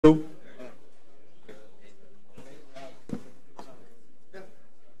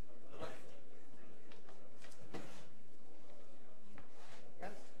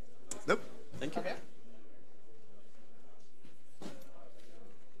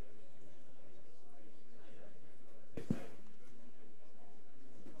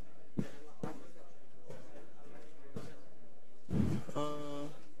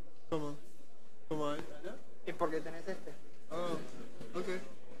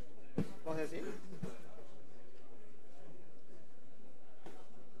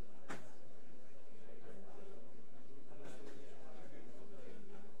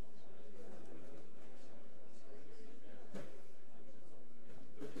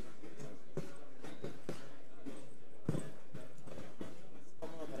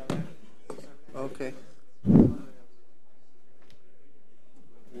Okay.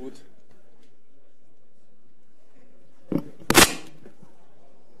 Wood. Okay.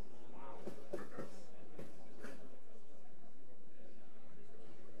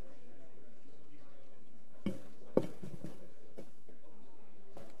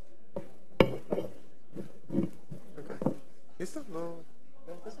 ¿Listo? No.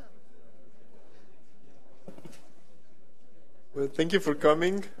 Well, thank you for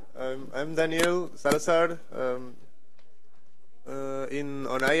coming. I'm Daniel Salazar. On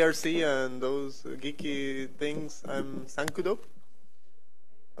IRC and those geeky things, I'm Sankudo.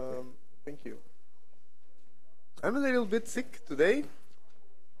 Thank you. I'm a little bit sick today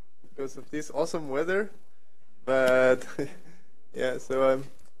because of this awesome weather, but yeah, so I'm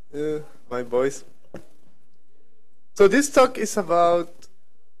my voice. So this talk is about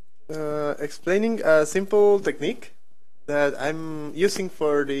explaining a simple technique that I'm using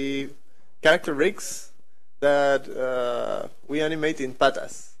for the character rigs that we animate in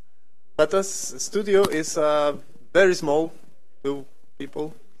Patas. Patas Studio is a very small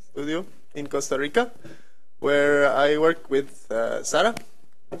 2-people studio in Costa Rica, where I work with Sarah,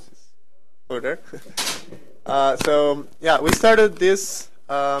 over there. So yeah, we started this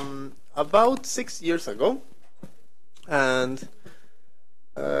about 6 years ago, and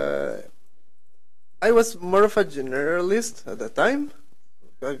I was more of a generalist at the time.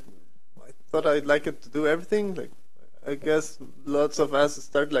 I thought I'd like it to do everything. Like, I guess lots of us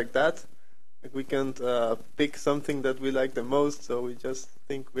start like that. Like, we can't pick something that we like the most, so we just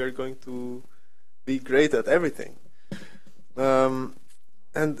think we are going to be great at everything. And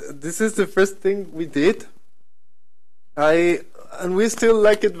this is the first thing we did. And we still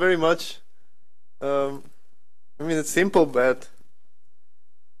like it very much. I mean, it's simple, but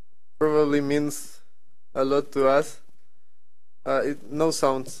probably means a lot to us. No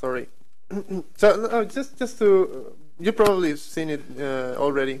sound, sorry. So just to, you probably seen it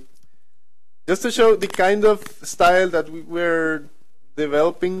already. Just to show the kind of style that we were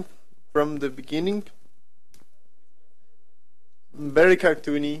developing from the beginning. Very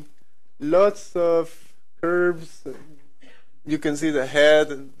cartoony, lots of curves. You can see the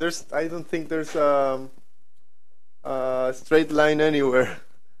head. I don't think there's a straight line anywhere,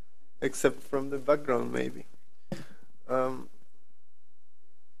 except from the background, maybe.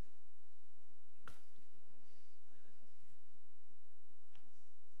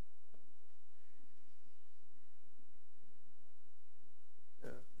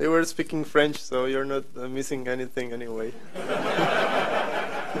 They were speaking French, so you're not missing anything anyway.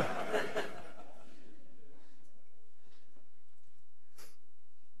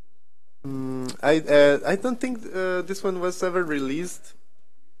 I don't think this one was ever released.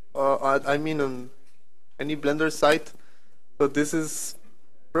 I mean, on any Blender site. So this is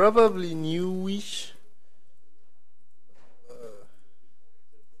probably newish.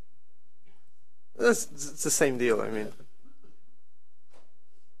 It's the same deal. I mean.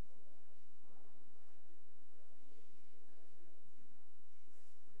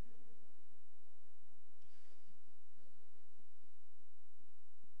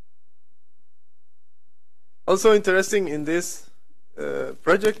 Also interesting in this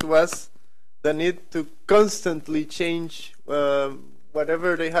project was the need to constantly change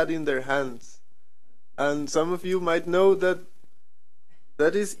whatever they had in their hands. And some of you might know that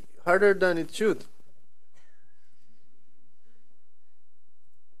that is harder than it should.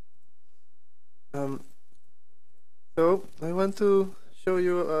 So I want to show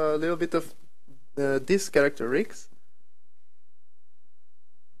you a little bit of these character rigs.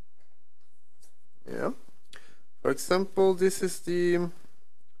 Yeah. For example, this is the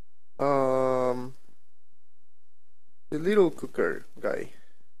little cooker guy.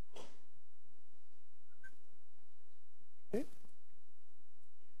 Okay.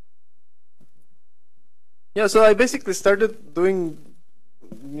 Yeah, so I basically started doing,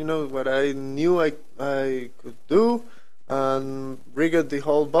 you know, what I knew I could do, and rigged the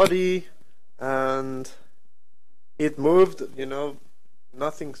whole body, and it moved, you know,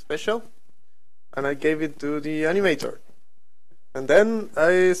 nothing special. And I gave it to the animator. And then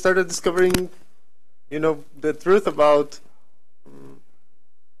I started discovering, you know, the truth about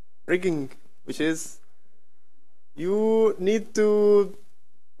rigging, which is you need to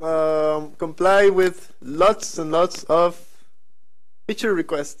comply with lots and lots of feature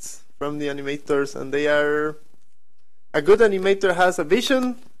requests from the animators, and they are a good animator has a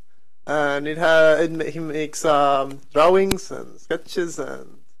vision, and he makes drawings and sketches,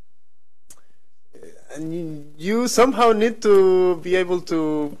 and you somehow need to be able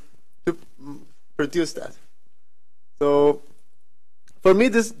to produce that. So for me,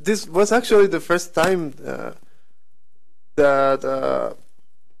 this was actually the first time that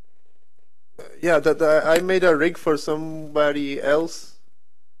I made a rig for somebody else.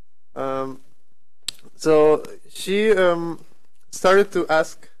 So she started to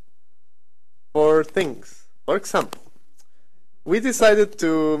ask for things. For example, we decided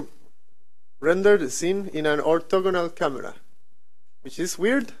to render the scene in an orthogonal camera, which is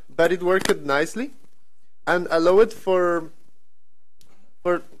weird, but it worked nicely, and allowed for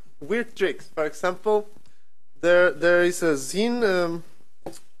weird tricks. For example, there is a scene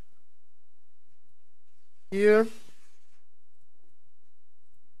here.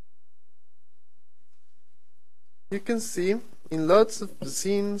 You can see in lots of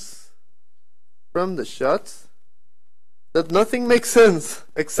scenes from the shots that nothing makes sense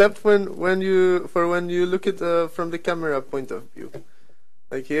except when you look at from the camera point of view.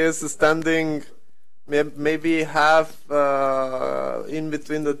 Like he is standing maybe half in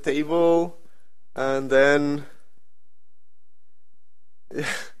between the table, and then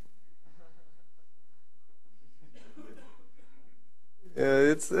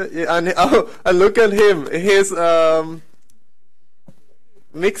it's and look at him. He's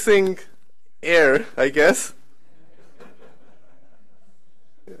mixing air, I guess,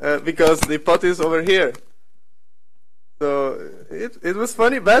 because the pot is over here. So it was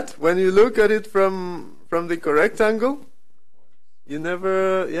funny, but when you look at it from the correct angle, you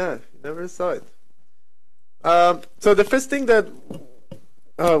never saw it. So the first thing that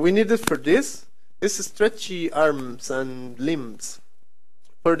we needed for this is stretchy arms and limbs.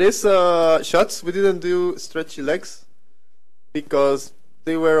 For these shots, we didn't do stretchy legs because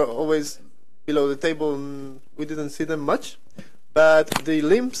they were always below the table and we didn't see them much. But the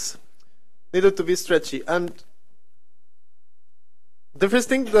limbs needed to be stretchy. And the first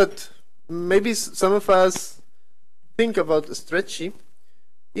thing that maybe some of us think about stretchy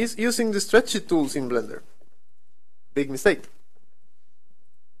is using the stretchy tools in Blender. Big mistake.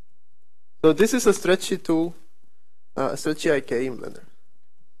 So this is a stretchy tool, a stretchy IK in Blender.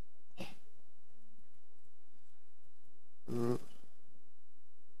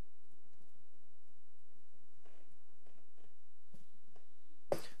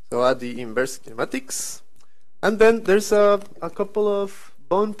 So add the inverse kinematics, and then there's a couple of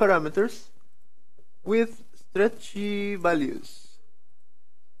bone parameters with stretchy values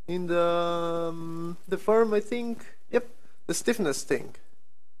in the form, I think, yep, the stiffness thing.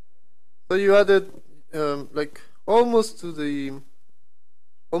 So you added like almost 1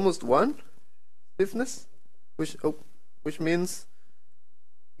 stiffness, which means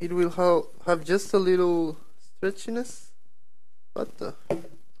it will have just a little stretchiness, but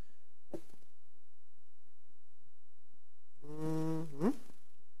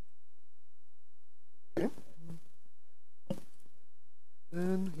okay.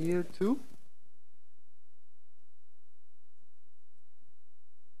 And here too.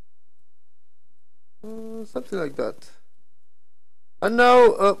 Something like that. And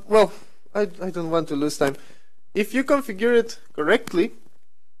now, well, I don't want to lose time. If you configure it correctly,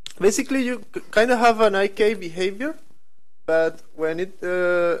 basically you kind of have an IK behavior, but when it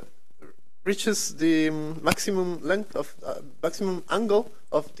reaches the maximum length of maximum angle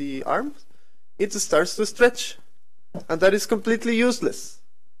of the arms, it starts to stretch, and that is completely useless,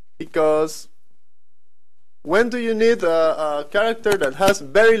 because when do you need a character that has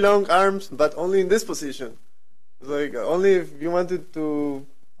very long arms but only in this position? Like only if you wanted to,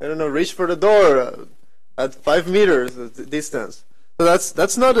 I don't know, reach for the door at 5 meters distance. So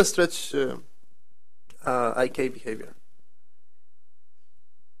that's not a stretch IK behavior.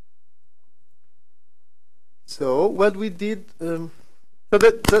 So what we did, so at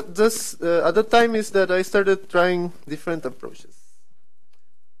the time is that I started trying different approaches.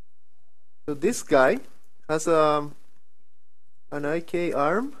 So this guy has an IK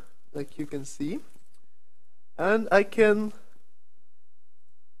arm, like you can see, and I can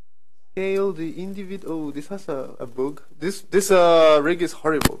scale the individual. Oh, this has a bug. This rig is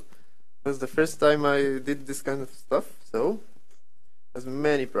horrible. It was the first time I did this kind of stuff, so it has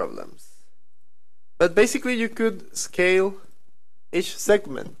many problems. But basically you could scale each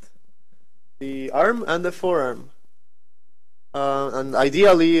segment, the arm and the forearm, and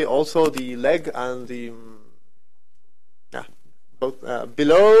ideally also the leg and the both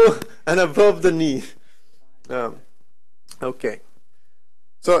below and above the knee. Okay.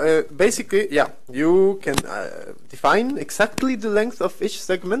 So basically, yeah, you can define exactly the length of each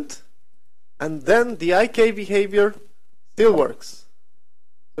segment, and then the IK behavior still works.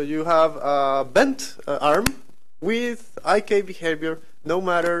 So you have a bent arm with IK behavior, no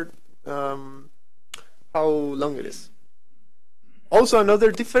matter how long it is. Also,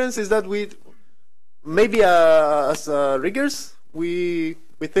 another difference is that we maybe as riggers, we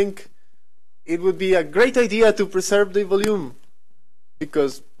think it would be a great idea to preserve the volume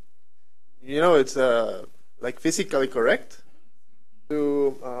because it's like physically correct.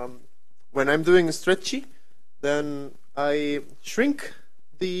 So when I'm doing stretchy, then I shrink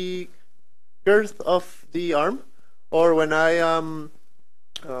the girth of the arm, or when I am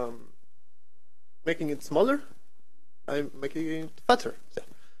making it smaller, I'm making it fatter.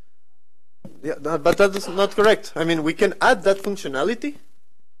 Yeah, but that is not correct. I mean, we can add that functionality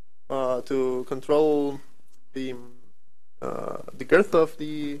to control the girth of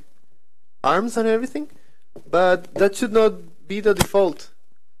the arms and everything, but that should not be the default,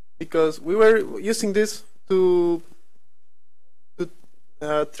 because we were using this to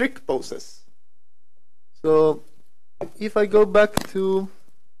trick poses. So if I go back to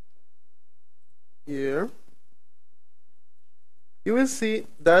here, you will see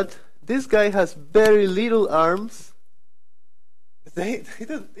that this guy has very little arms. They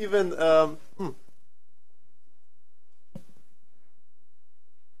don't even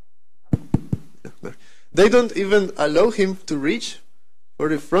they don't even allow him to reach for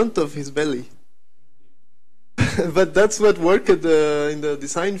the front of his belly. But that's what worked in the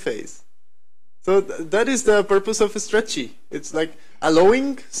design phase. So that is the purpose of a stretchy. It's like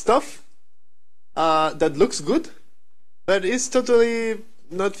allowing stuff that looks good, but is totally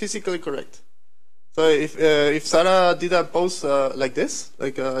not physically correct. So if Sarah did a pose like this,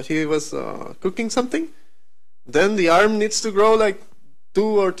 like she was cooking something, then the arm needs to grow like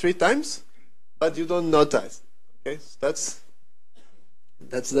 2 or 3 times, but you don't notice. Okay, so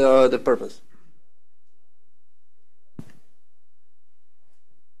that's the purpose.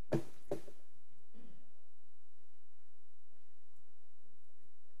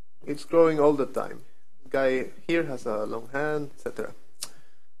 It's growing all the time. The guy here has a long hand, etc.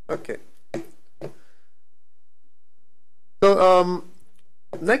 Okay. So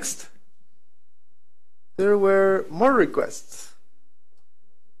next, there were more requests.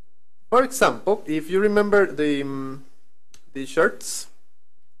 For example, if you remember the shirts,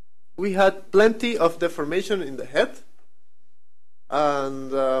 we had plenty of deformation in the head,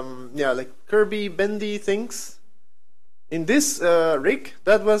 and yeah, like curvy, bendy things. In this rig,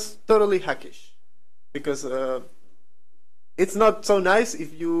 that was totally hackish, because it's not so nice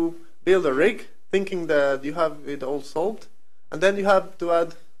if you build a rig thinking that you have it all solved, and then you have to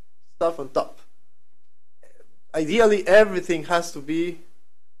add stuff on top. Ideally, everything has to be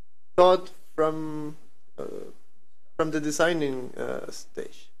thought from the designing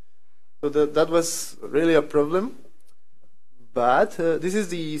stage. So that was really a problem. But this is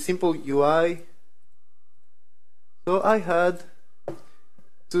the simple UI. So I had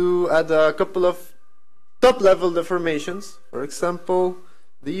to add a couple of top-level deformations. For example,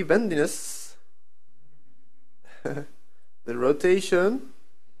 the bendiness, the rotation,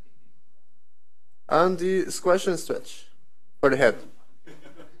 and the squash and stretch for the head.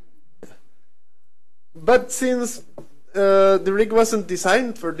 But since the rig wasn't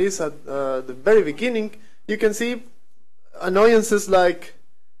designed for this at the very beginning, you can see annoyances like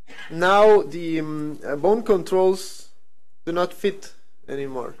now the bone controls do not fit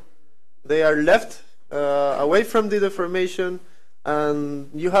anymore. They are left away from the deformation, and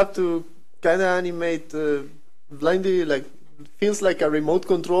you have to kind of animate blindly, like feels like a remote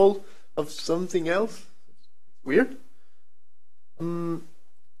control of something else. Weird.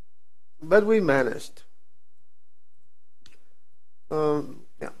 But we managed.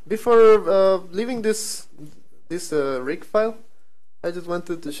 Yeah. Before leaving this rig file, I just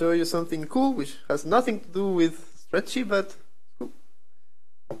wanted to show you something cool, which has nothing to do with stretchy, but cool.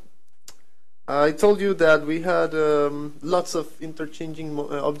 I told you that we had lots of interchanging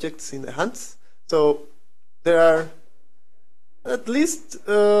objects in the hands. So there are at least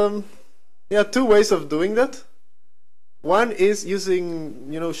 2 ways of doing that. One is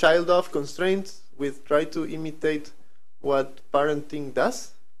using child-off constraints with try to imitate what parenting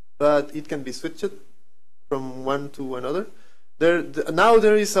does, but it can be switched from one to another. Now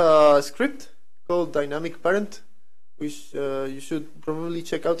there is a script called dynamic parent, which you should probably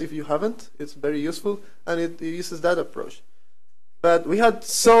check out if you haven't. It's very useful, and it uses that approach. But we had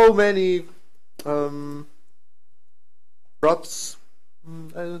so many props.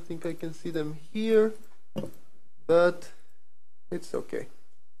 I don't think I can see them here, but it's okay.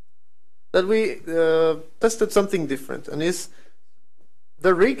 that we tested something different, and is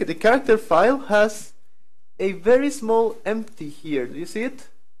the rig, the character file, has a very small empty here. Do you see it?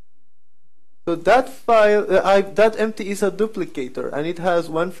 So that file, that empty is a duplicator, and it has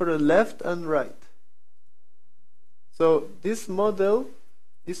one for the left and right. So this model,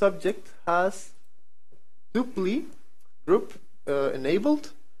 this object has dupli group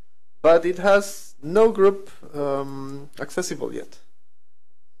enabled, but it has no group accessible yet.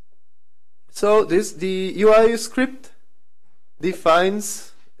 So the UI script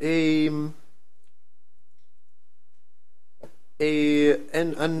defines an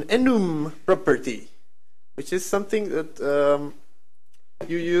enum property, which is something that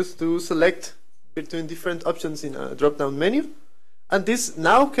you use to select between different options in a drop-down menu, and this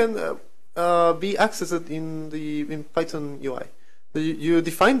now can be accessed in Python UI. So you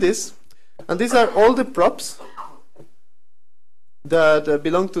define this, and these are all the props that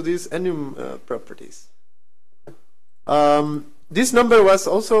belong to these enum properties. This number was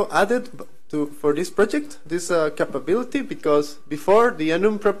also added for this project, this capability, because before the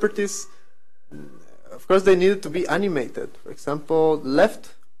enum properties, of course, they needed to be animated. For example,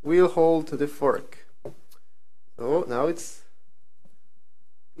 left will hold the fork. So now it's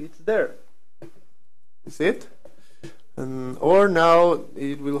there. You see it? Or now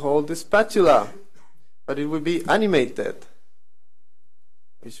it will hold the spatula, but it will be animated,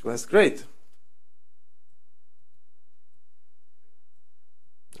 which was great.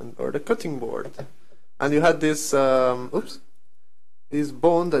 Or the cutting board, and you had this this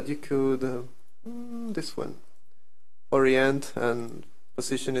bone that you could this one orient and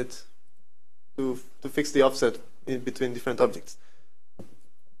position it to fix the offset in between different objects.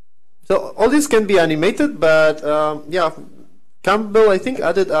 So all this can be animated, but yeah, Campbell, I think,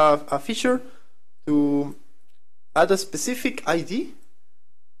 added a feature to add a specific ID,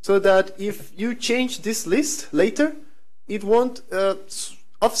 so that if you change this list later, it won't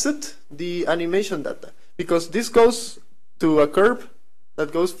offset the animation data, because this goes to a curve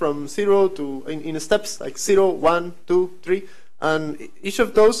that goes from 0 to in steps like 0, 1, 2, 3, and each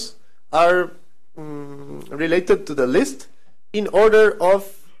of those are related to the list in order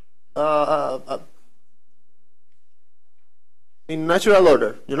of in natural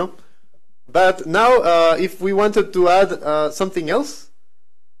order, you know. But now if we wanted to add something else,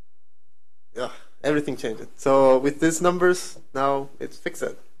 yeah, everything changed. So with these numbers, now it's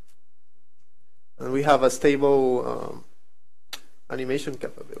fixed. And we have a stable animation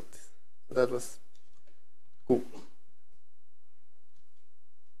capability. That was cool.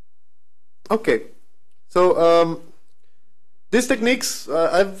 Okay. So these techniques,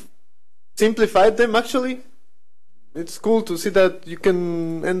 I've simplified them actually. It's cool to see that you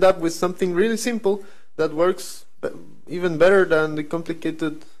can end up with something really simple that works even better than the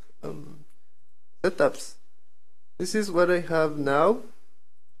complicated setups. This is what I have now.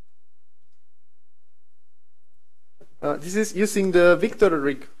 This is using the Victor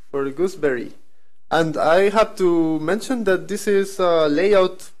rig for the Gooseberry. And I have to mention that this is a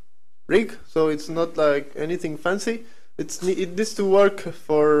layout rig, so it's not like anything fancy. It needs to work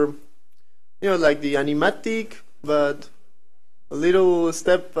for, you know, like the animatic, but a little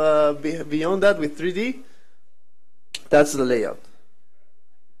step beyond that with 3D. That's the layout.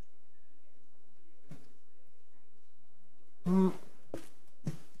 Yeah.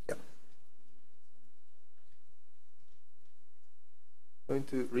 Going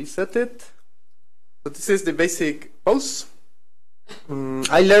to reset it. So this is the basic pose.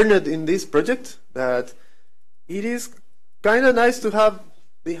 I learned in this project that it is kind of nice to have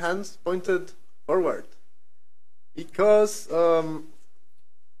the hands pointed forward, because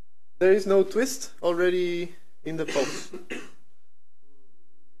there is no twist already in the pose.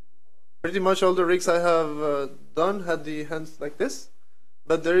 Pretty much all the rigs I have done had the hands like this,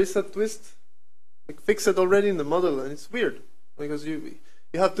 but there is a twist fixed already in the model, and it's weird because you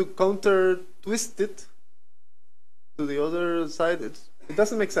have to counter twist it to the other side. It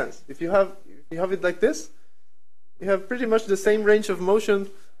doesn't make sense. If you have it like this, you have pretty much the same range of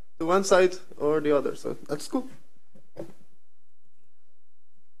motion to one side or the other. So that's cool.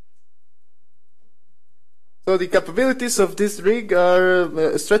 So the capabilities of this rig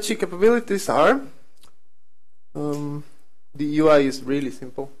are stretchy capabilities are. The UI is really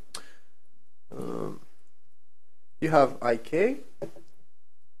simple. You have IK,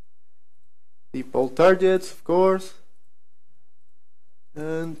 the pole targets, of course,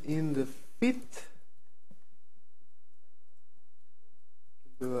 and in the fit,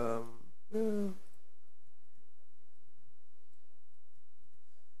 it's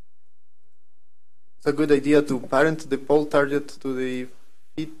a good idea to parent the pole target to the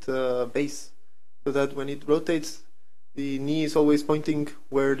feet base, so that when it rotates, the knee is always pointing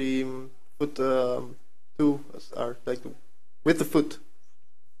where the foot toes are, like with the foot.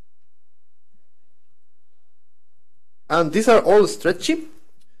 And these are all stretchy,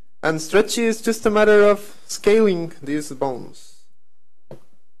 and stretchy is just a matter of scaling these bones.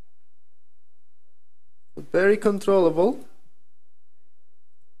 Very controllable.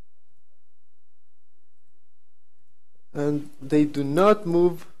 And they do not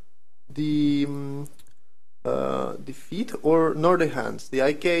move the feet nor the hands. The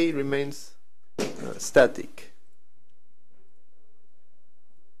IK remains static.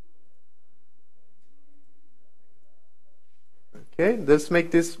 Okay, let's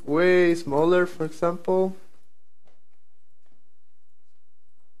make this way smaller, for example.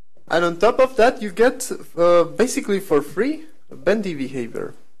 And on top of that, you get basically for free a bendy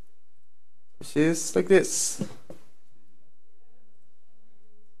behavior, which is like this.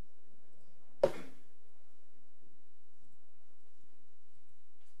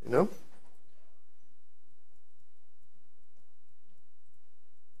 You know?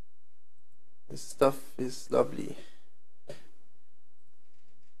 This stuff is lovely.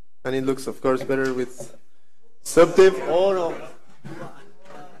 And it looks, of course, better with subdiv. Oh no.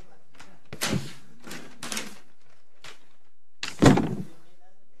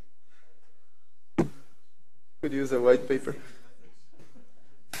 Could use a white paper.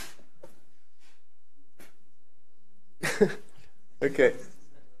 Okay.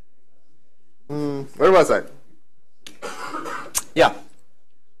 Where was I? Yeah.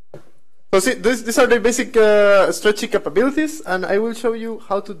 So see, these are the basic stretchy capabilities, and I will show you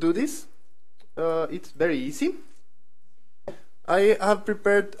how to do this. It's very easy. I have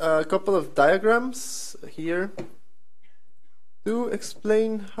prepared a couple of diagrams here to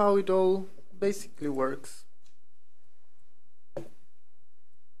explain how it all basically works.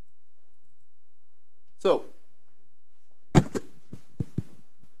 So,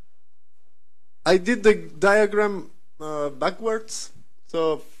 I did the diagram backwards.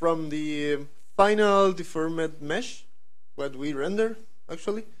 So from the final deformed mesh, what we render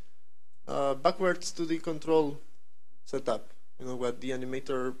actually, backwards to the control setup, you know, what the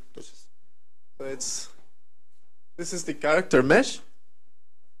animator touches. So this is the character mesh,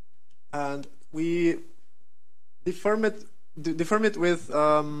 and we deform it with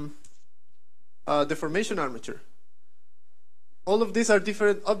deformation armature. All of these are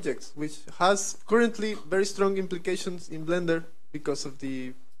different objects, which has currently very strong implications in Blender because of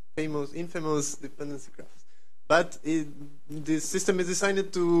the infamous dependency graphs. But the system is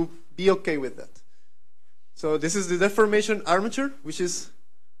designed to be okay with that. So this is the deformation armature, which is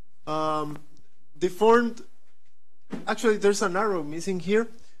deformed. Actually, there's an arrow missing here.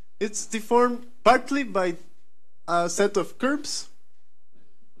 It's deformed partly by a set of curves,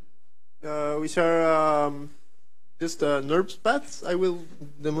 which are just NURBS paths. I will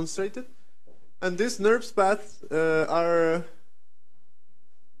demonstrate it. And these NURBS paths are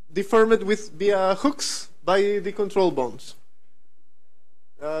deformed via hooks by the control bones.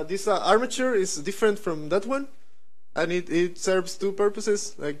 This armature is different from that one, and it serves two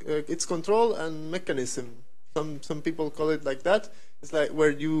purposes, like its control and mechanism. Some people call it like that. It's like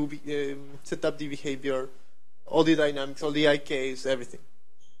where you set up the behavior, all the dynamics, all the IKs, everything.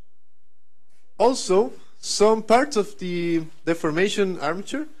 Also, some parts of the deformation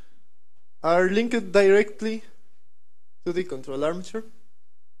armature are linked directly to the control armature.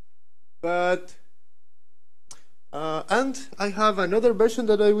 But and I have another version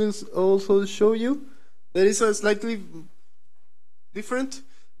that I will also show you that is slightly different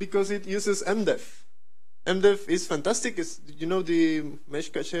because it uses MDEF. MDEF is fantastic. It's, you know, the mesh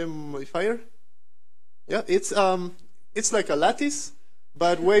cache modifier. Yeah, it's like a lattice,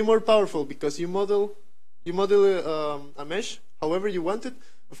 but way more powerful because you model a mesh however you want it.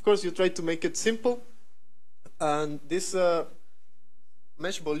 Of course, you try to make it simple, and this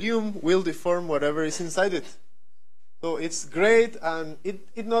mesh volume will deform whatever is inside it. So it's great, and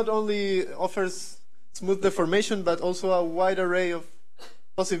it not only offers smooth deformation, but also a wide array of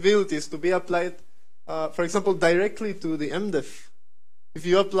possibilities to be applied, for example, directly to the MDEF. If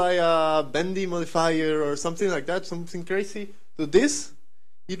you apply a bendy modifier or something like that, something crazy to this,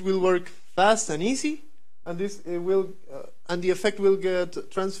 it will work fast and easy, and and the effect will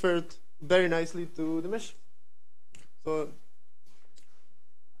get transferred very nicely to the mesh. So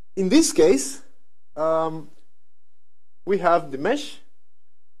in this case, we have the mesh,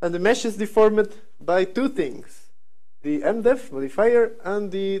 and the mesh is deformed by two things: the MDEF modifier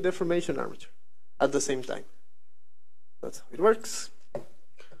and the deformation armature at the same time. That's how it works.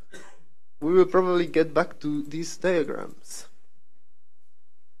 We will probably get back to these diagrams.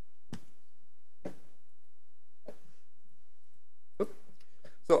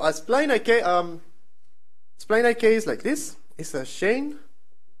 So a spline IK is like this. It's a chain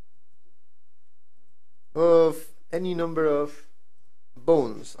of any number of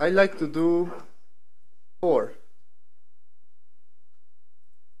bones. I like to do 4.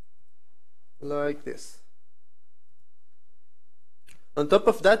 Like this. On top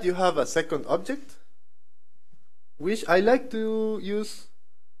of that, you have a second object, which I like to use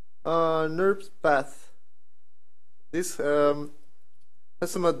NURBS path. This has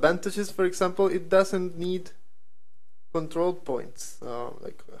some advantages. For example, it doesn't need control points,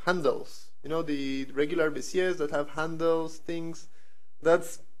 like handles. You know, the regular BCS that have handles, things.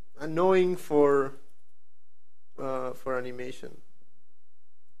 That's annoying for animation.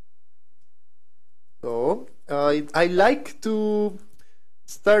 So I like to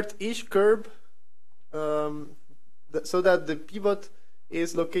start each curve so that the pivot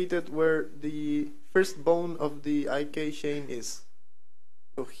is located where the first bone of the IK chain is.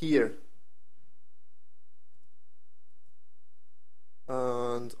 So here.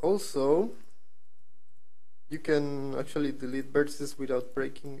 And also, you can actually delete vertices without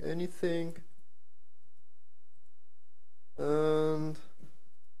breaking anything. And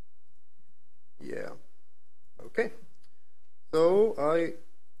yeah, okay. So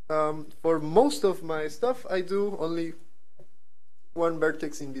for most of my stuff, I do only one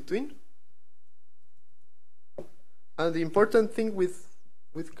vertex in between. And the important thing with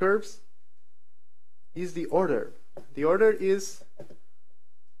curves is the order. The order is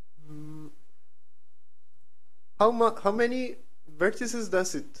how many vertices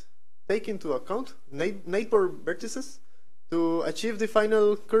does it take into account, neighbor vertices, to achieve the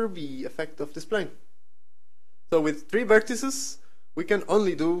final curvy effect of the spline. So with 3 vertices, we can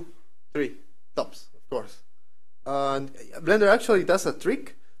only do 3 tops, of course. And Blender actually does a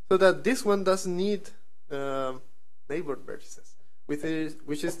trick so that this one doesn't need neighbor vertices,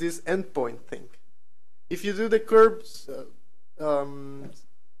 which is this endpoint thing. If you do the curves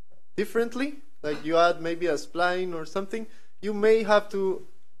differently, like you add maybe a spline or something, you may have to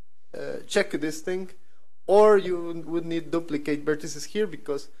check this thing, or you would need duplicate vertices here,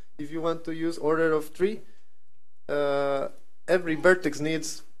 because if you want to use order of 3, every vertex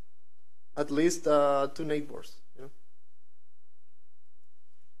needs at least 2 neighbors. You know?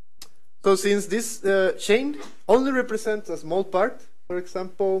 So since this chain only represents a small part, for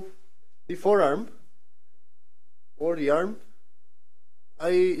example, the forearm or the arm, I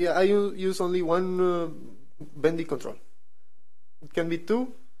use only one bendy control. It can be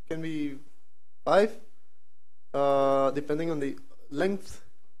 2, can be 5, depending on the length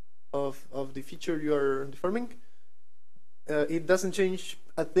of the feature you are deforming. It doesn't change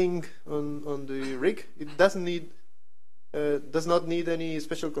a thing on the rig. It doesn't need, does not need any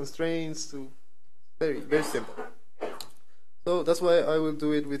special constraints. To very simple. So that's why I will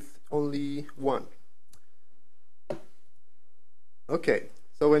do it with only one. Okay,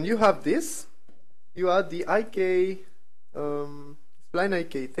 so when you have this, you add the IK spline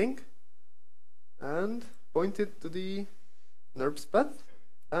IK thing and point it to the NURBS path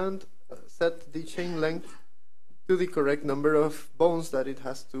and set the chain length to the correct number of bones that it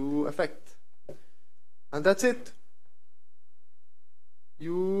has to affect. And that's it.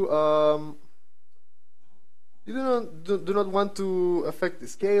 You do not want to affect the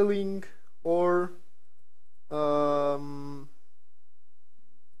scaling or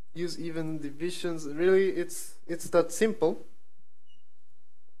use even divisions. Really, it's that simple.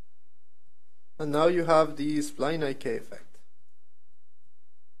 And now you have the spline IK effect.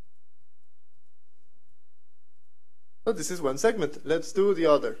 So this is one segment. Let's do the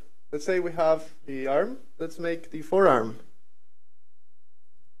other. Let's say we have the arm. Let's make the forearm.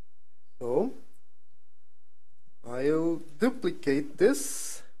 So I'll duplicate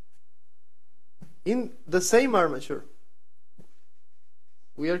this in the same armature.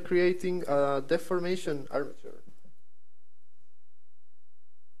 We are creating a deformation armature.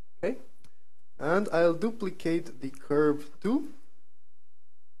 Okay? And I'll duplicate the curve too.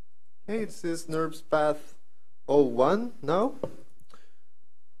 Okay, this is NURBS path 01 now.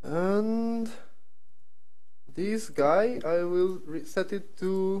 And this guy, I will set it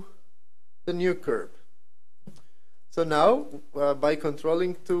to the new curve. So now, by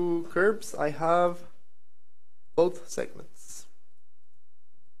controlling 2 curves, I have both segments.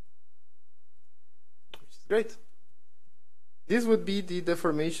 Which is great. This would be the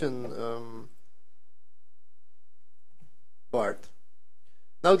deformation part.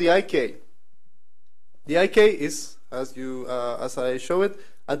 Now the IK. The IK is, as I show it,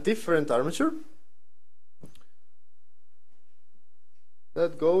 a different armature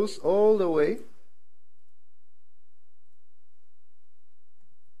that goes all the way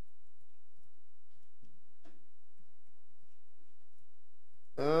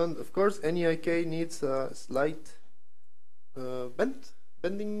course, any IK needs a slight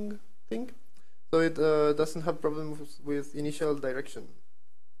bending thing, so it doesn't have problems with initial direction.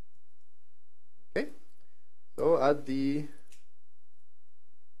 Okay, so add the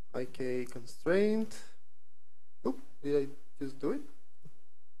IK constraint. Oop, did I just do it?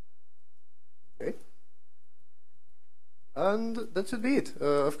 Okay. And that should be it.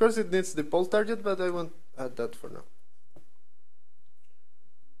 Of course it needs the pole target, but I won't add that for now.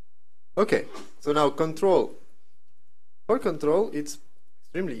 Okay, so now control. For control, it's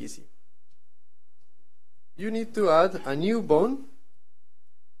extremely easy. You need to add a new bone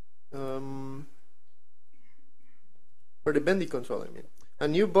for the bendy control, I mean. A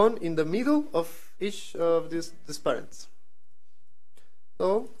new bone in the middle of each of these parents.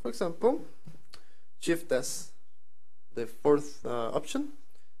 So, for example, Shift S, the fourth option,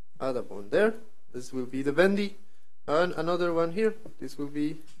 add a bone there. This will be the bendy, and another one here. This will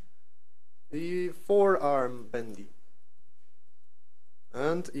be the forearm bendy.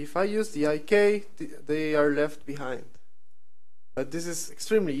 And if I use the IK, they are left behind. But this is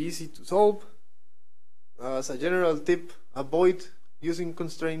extremely easy to solve. As a general tip, avoid using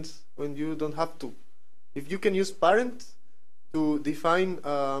constraints when you don't have to. If you can use parent to define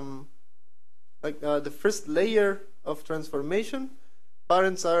the first layer of transformation,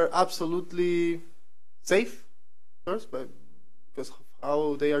 parents are absolutely safe, of course, because of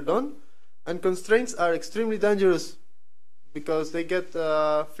how they are done. And constraints are extremely dangerous because they get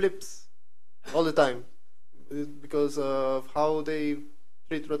flips all the time because of how they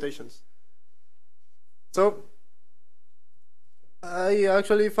treat rotations. So I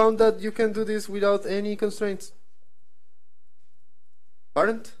actually found that you can do this without any constraints.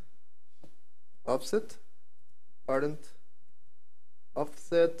 Parent, offset, parent,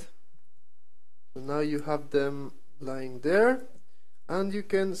 offset. So now you have them lying there, and you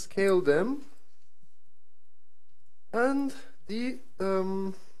can scale them. And the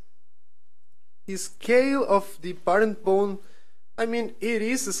scale of the parent bone, I mean, it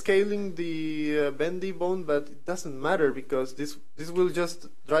is scaling the bendy bone, but it doesn't matter because this will just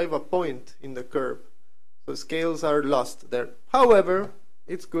drive a point in the curve. So scales are lost there. However,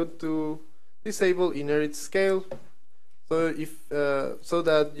 it's good to disable inherit scale, so so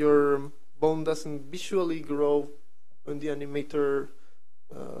that your bone doesn't visually grow when the animator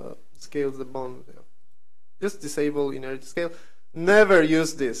scales the bone. Just disable inherit scale. Never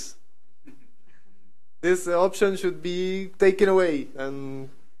use this. This option should be taken away and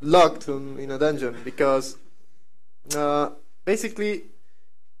locked in a dungeon, because basically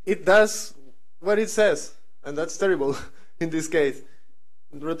it does what it says, and that's terrible in this case.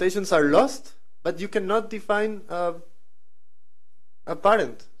 Rotations are lost, but you cannot define a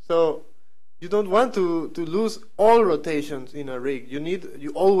parent. So you don't want to lose all rotations in a rig.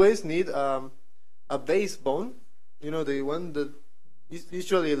 You always need a base bone, the one that is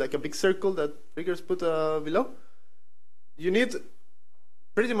usually like a big circle that riggers put below. You need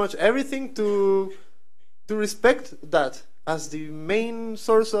pretty much everything to respect that as the main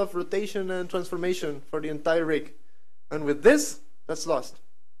source of rotation and transformation for the entire rig. And with this, that's lost.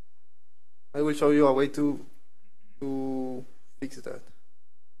 I will show you a way to fix that.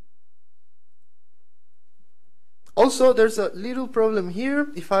 Also, there's a little problem here.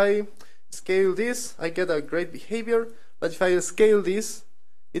 If I scale this, I get a great behavior, but if I scale this,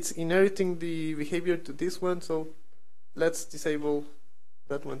 it's inheriting the behavior to this one, so let's disable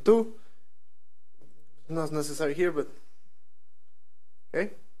that one too. Not necessary here, but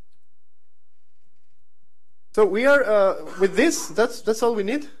okay. So we are with this. That's all we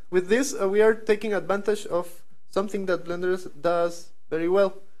need. With this, we are taking advantage of something that Blender does very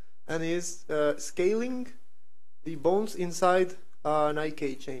well, and is scaling the bones inside an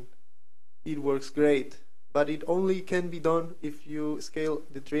IK chain. It works great, but it only can be done if you scale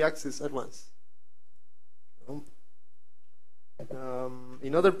the 3 axes at once.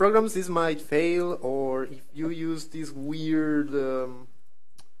 In other programs, this might fail, or if you use this weird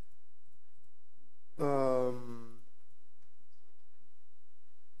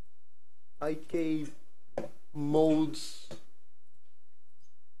IK modes,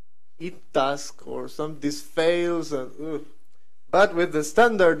 it task or this fails, and but with the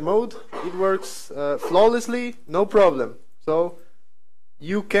standard mode, it works flawlessly, no problem. So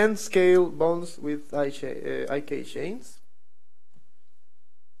you can scale bones with IK chains.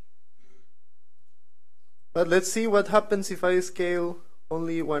 But let's see what happens if I scale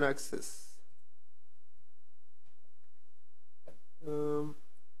only 1 axis.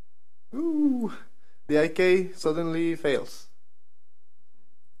 The IK suddenly fails.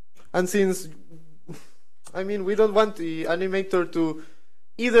 And since, I mean, we don't want the animator to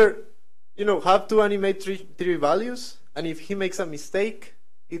either have to animate three values, and if he makes a mistake,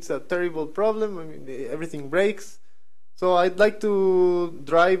 it's a terrible problem. I mean, everything breaks. So I'd like to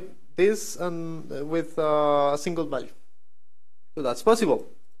drive this and with a single value. So that's possible.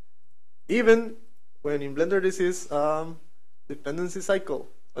 Even when in Blender this is dependency cycle.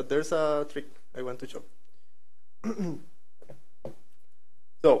 But there's a trick I want to show.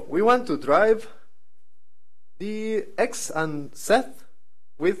 So we want to drive the X and Z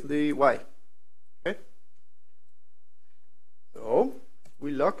with the Y. Okay? So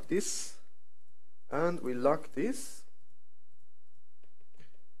we lock this and we lock this.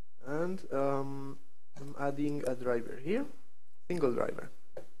 And I'm adding a driver here, single driver.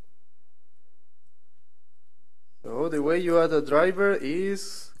 So the way you add a driver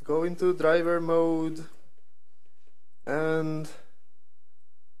is go into driver mode and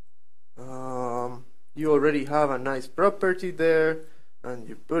you already have a nice property there and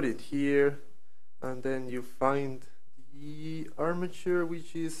you put it here and then you find the armature,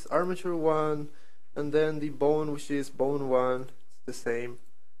 which is armature 1, and then the bone, which is bone 1. It's the same.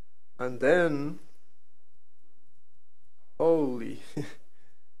 And then holy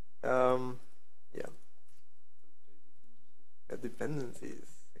yeah, dependencies,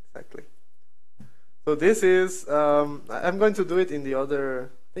 exactly. So this is I'm going to do it in the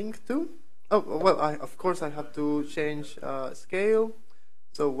other thing too. Oh well, of course I have to change scale.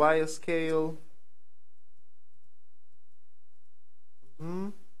 So Y scale.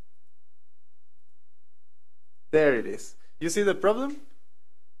 There it is. You see the problem?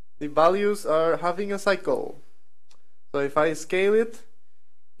 The values are having a cycle. So if I scale it,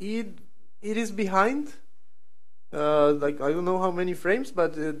 it is behind. Like I don't know how many frames,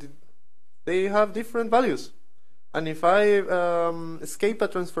 but they have different values. And if I escape a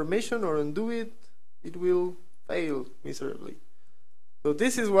transformation or undo it, it will fail miserably. So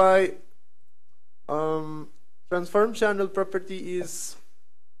this is why transform channel property is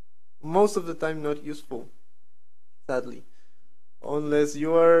most of the time not useful, sadly. Unless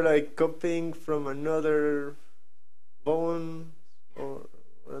you are like copying from another bone or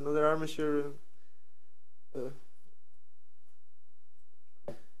another armature.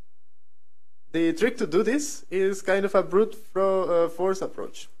 The trick to do this is kind of a brute force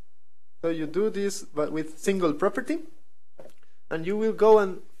approach. So you do this but with single property, and you will go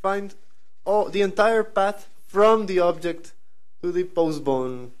and find the entire path from the object to the post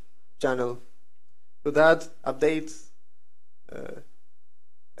bone channel. So that updates on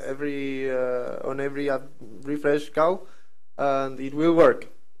every refresh call, and it will work.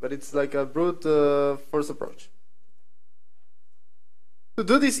 But it's like a brute force approach. To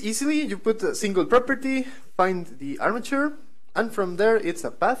do this easily, you put a single property, find the armature, and from there it's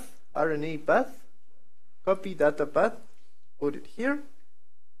a path, RNA path. Copy data path, put it here.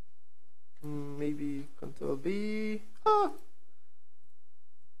 Maybe Control B.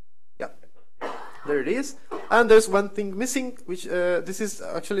 Yeah, there it is. And there's one thing missing, which this is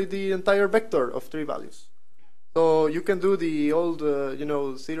actually the entire vector of 3 values. So you can do the old,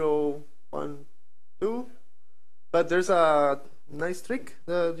 0, 1, 2, but there's a nice trick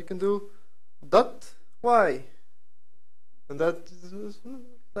that you can do dot y, and that's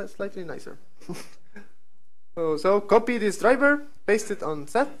slightly nicer. So copy this driver, paste it on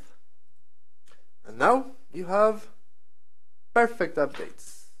set, and now you have perfect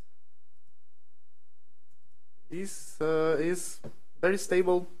updates. This is very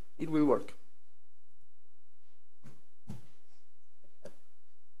stable, it will work.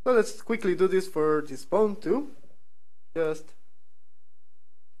 So let's quickly do this for this bone too. Just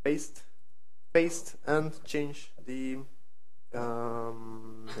paste, and change the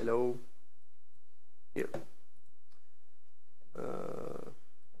hello here.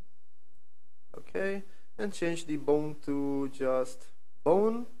 Okay, and change the bone to just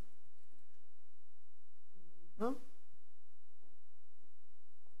bone.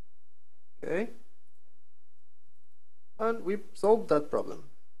 Okay, and we solved that problem.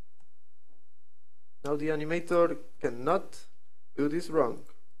 Now the animator cannot do this wrong,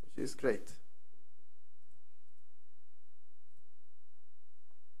 which is great.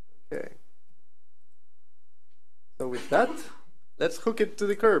 Okay. So with that, let's hook it to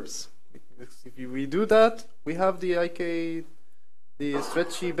the curves. If we do that, we have the IK, the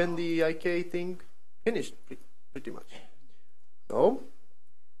stretchy, bendy IK thing finished pretty much. So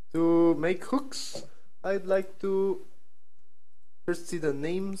to make hooks, I'd like to first see the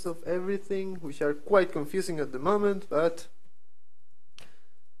names of everything, which are quite confusing at the moment, but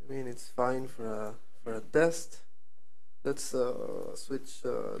I mean it's fine for a test. Let's switch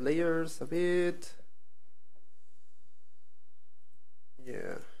layers a bit.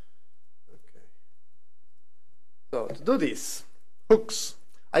 Yeah. So to do this, hooks.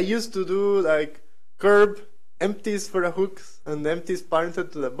 I used to do like curb empties for the hooks and empties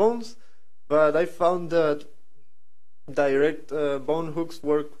parented to the bones, but I found that direct bone hooks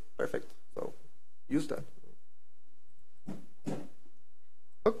work perfect. So use that.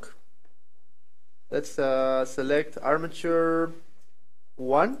 Hook. Let's select armature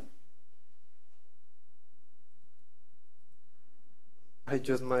 1. I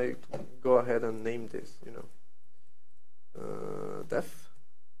just might go ahead and name this, def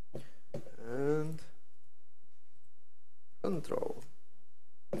and control.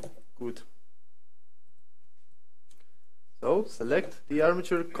 Good. So select the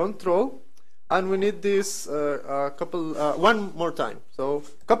armature control, and we need this one more time. So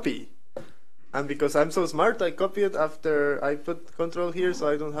copy. And because I'm so smart, I copy it after I put control here, so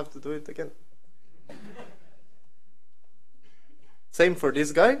I don't have to do it again. Same for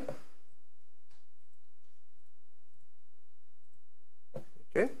this guy.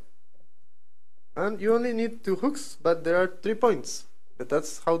 Okay. And you only need 2 hooks, but there are 3 points. But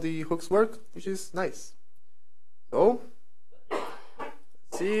that's how the hooks work, which is nice. So,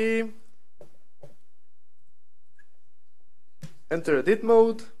 let's see. Enter edit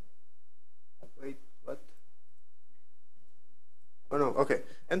mode. Wait, what? Oh no, okay.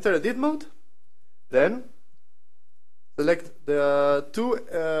 Enter edit mode. Then select the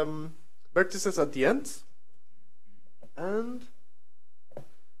 2 vertices at the end, and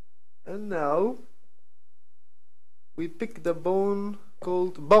now we pick the bone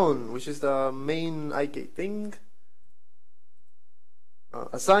called bone, which is the main IK thing.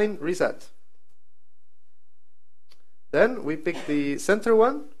 Assign reset. Then we pick the center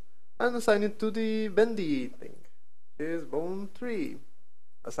one and assign it to the bendy thing, which is bone 3.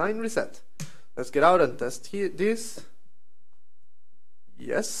 Assign reset. Let's get out and test this.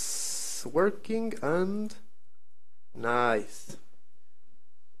 Yes, working and nice.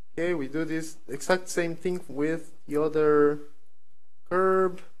 Okay, we do this exact same thing with the other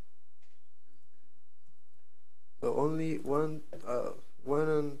curb. So only one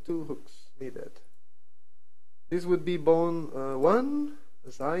and 2 hooks needed. This would be bone 1,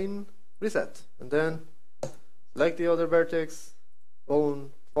 assign, reset, and then select the other vertex,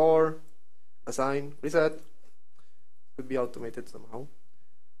 bone 4, assign, reset. Could be automated somehow.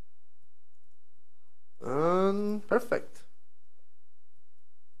 And perfect.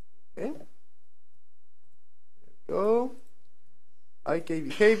 Okay. There we go. IK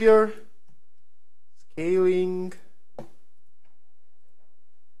behavior, scaling,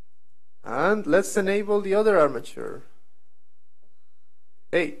 and let's enable the other armature.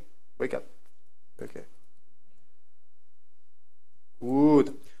 Hey, wake up. Okay.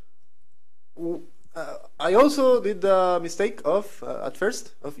 Good. I also did the mistake of, at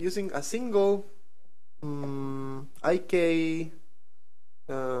first, of using a single IK,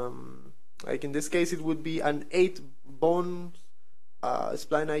 like in this case it would be an 8 bones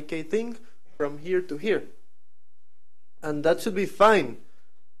spline IK thing from here to here. And that should be fine.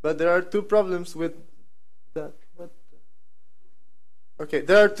 But there are 2 problems with that. Okay,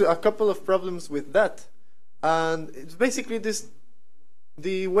 there are a couple of problems with that. And it's basically this,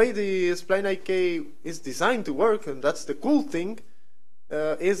 the way the spline IK is designed to work, and that's the cool thing,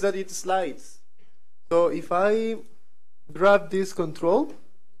 is that it slides. So if I grab this control,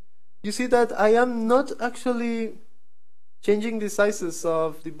 you see that I am not actually changing the sizes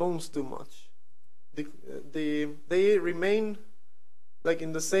of the bones too much. They remain like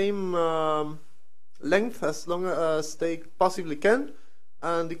in the same length as long as they possibly can,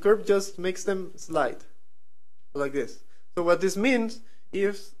 and the curve just makes them slide like this. So what this means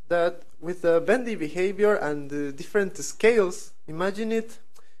is that with the bendy behavior and the different scales, imagine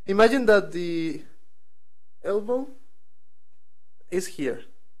that the elbow is here,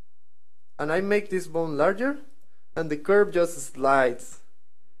 and I make this bone larger, and the curve just slides.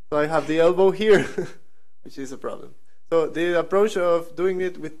 So I have the elbow here, which is a problem. So the approach of doing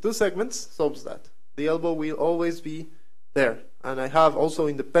it with 2 segments solves that. The elbow will always be there, and I have also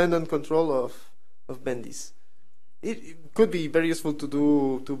independent control of bendies. It could be very useful to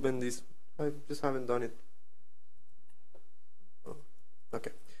do 2 bendies. I just haven't done it.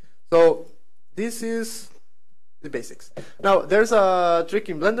 Okay, so this is the basics. Now there's a trick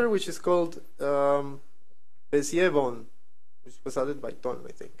in Blender which is called Bezier bone, which was added by Ton,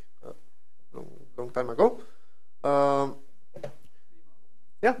 I think, long time ago.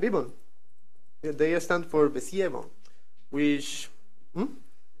 Yeah, B-bone. Yeah, they stand for Bezier bone, which,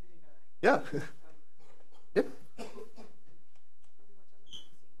 yeah, yep.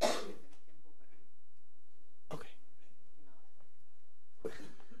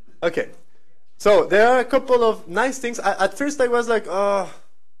 Okay. So there are a couple of nice things. At first I was like, oh,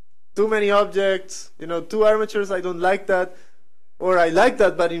 too many objects, you know, 2 armatures, I don't like that. Or I like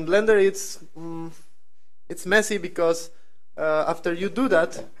that, but in Blender it's messy because after you do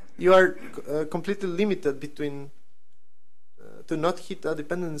that, you are completely limited between to not hit a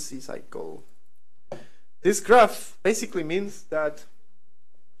dependency cycle. This graph basically means that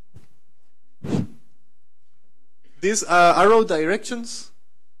these arrow directions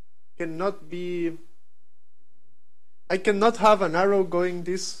cannot be. I cannot have an arrow going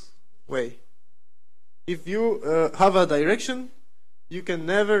this way. If you have a direction, you can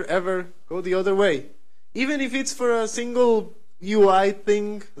never ever go the other way. Even if it's for a single UI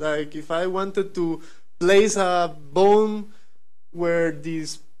thing, like if I wanted to place a bone where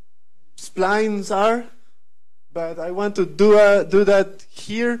these splines are, but I want to do that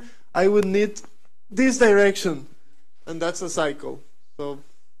here, I would need this direction, and that's a cycle. So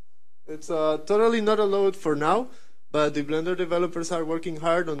it's totally not allowed for now, but the Blender developers are working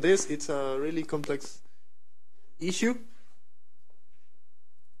hard on this. It's a really complex issue.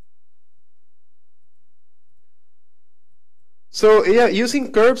 So yeah,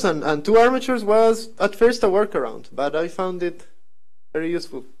 using curves and 2 armatures was at first a workaround, but I found it very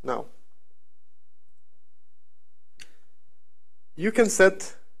useful now. You can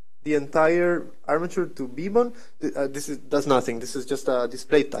set the entire armature to B-bone. This does nothing. This is just a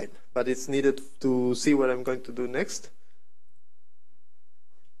display type, but it's needed to see what I'm going to do next.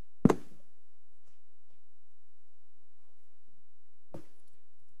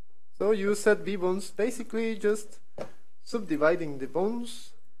 So you set B-bones, basically just subdividing the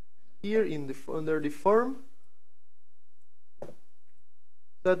bones here in under the form.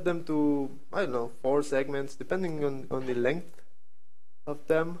 Set them to, I don't know, 4 segments, depending on the length of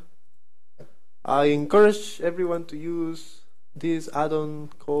them. I encourage everyone to use this add-on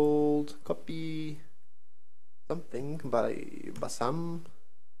called Copy something by Basam.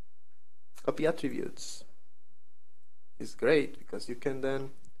 Copy Attributes. It's great because you can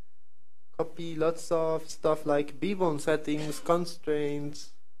then copy lots of stuff like B-bone settings, constraints.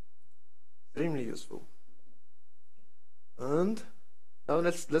 Extremely useful. And now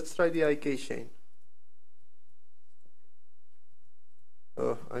let's try the IK chain.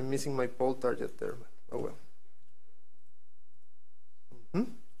 Oh, I'm missing my pole target there. Oh well.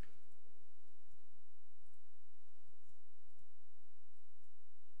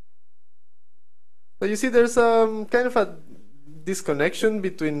 So you see there's kind of a disconnection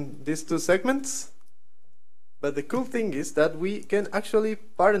between these 2 segments, but the cool thing is that we can actually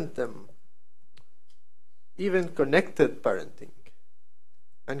parent them, even connected parenting.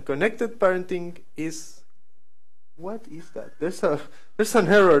 And connected parenting is, what is that? There's an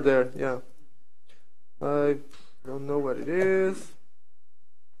error there. Yeah, I don't know what it is.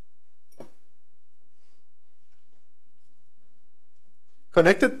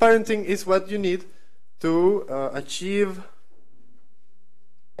 Connected parenting is what you need to achieve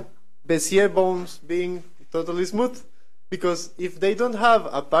Bezier bones being totally smooth, because if they don't have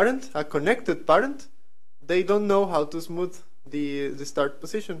a parent, a connected parent, they don't know how to smooth the start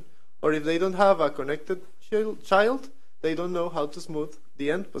position. Or if they don't have a connected child, they don't know how to smooth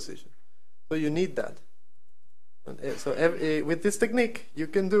the end position. So you need that. And so with this technique, you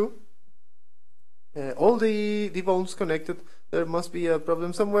can do all the bones connected. There must be a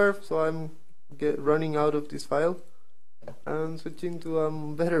problem somewhere, so I'm running out of this file and switching to a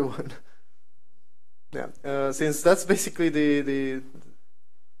better one. Yeah, since that's basically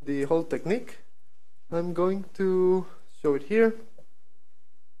the whole technique, I'm going to show it here.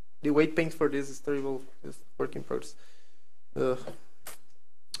 The weight paint for this is terrible. It's work in progress.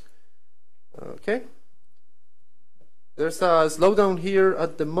 Okay. There's a slowdown here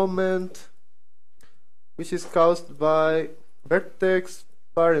at the moment, which is caused by vertex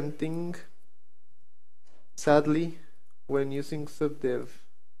parenting, sadly, when using subdiv.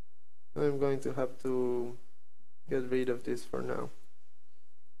 I'm going to have to get rid of this for now.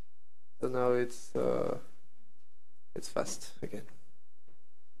 So now it's fast again.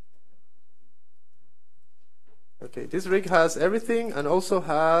 Okay, this rig has everything and also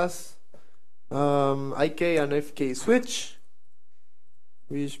has IK and FK switch,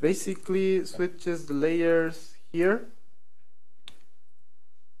 which basically switches the layers here.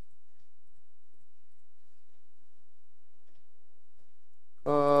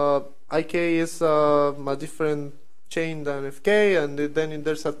 IK is a different chain than FK, and then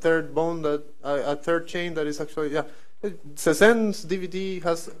there's a third bone that a third chain that is actually, yeah, Cezanne's DVD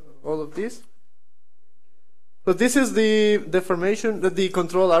has all of this. So this is the deformation, the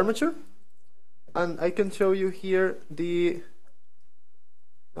control armature, and I can show you here the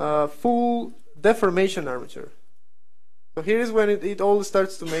full deformation armature. So here is when it all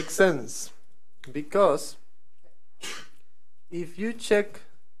starts to make sense, because if you check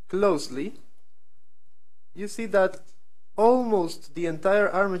closely, you see that almost the entire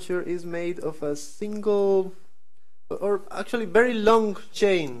armature is made of a single, or actually very long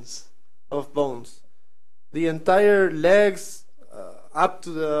chains of bones. The entire legs up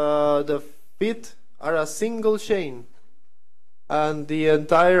to the feet are a single chain, and the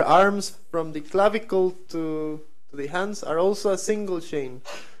entire arms from the clavicle to the hands are also a single chain.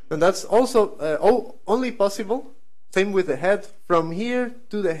 And that's also only possible, same with the head, from here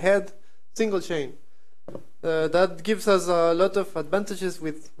to the head, single chain. That gives us a lot of advantages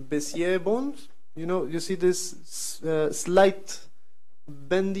with Bézier bones. You know, you see this slight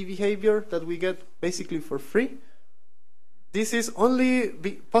bendy behavior that we get basically for free. This is only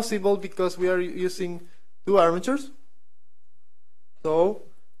possible because we are using two armatures. So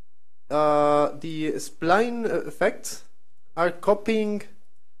the spline effects are copying,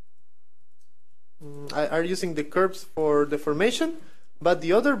 are using the curves for deformation, but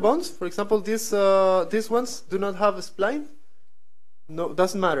the other bones, for example, these ones do not have a spline. No,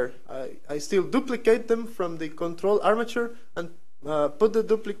 doesn't matter. I still duplicate them from the control armature and put the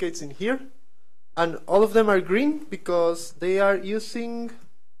duplicates in here, and all of them are green because they are using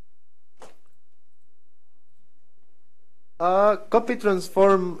a copy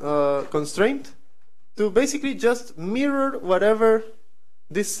transform constraint to basically just mirror whatever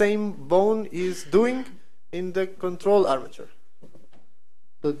this same bone is doing in the control armature.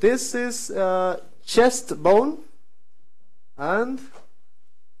 So this is chest bone, and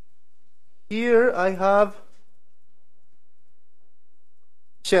here I have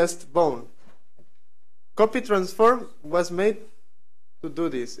chest bone. Copy transform was made to do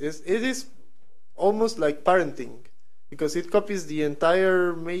this. It is almost like parenting, because it copies the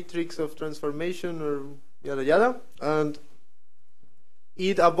entire matrix of transformation or yada yada, and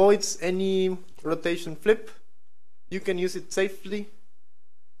it avoids any rotation flip. You can use it safely.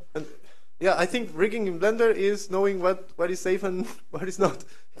 And yeah, I think rigging in Blender is knowing what is safe and what is not,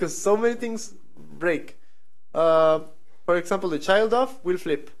 because so many things break. For example, the child of will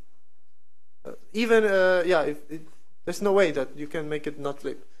flip. There's no way that you can make it not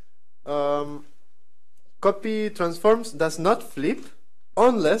flip. Copy transforms does not flip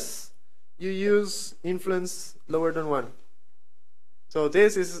unless you use influence lower than 1. So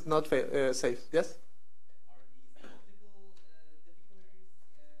this is not safe. Yes?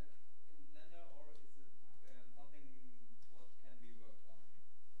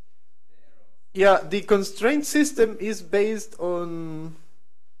 Yeah, the constraint system is based on,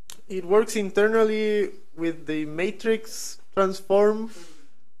 it works internally with the matrix transform,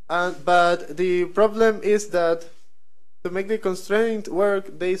 but the problem is that to make the constraint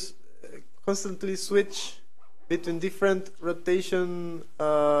work, they constantly switch between different rotation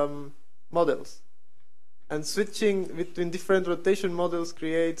models. And switching between different rotation models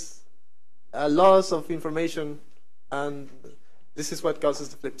creates a loss of information, and this is what causes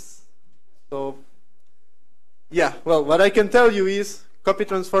the flips. So, yeah, well, what I can tell you is copy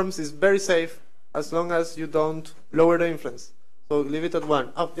transforms is very safe as long as you don't lower the influence. So leave it at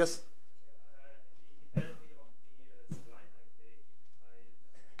 1. Oh, yes?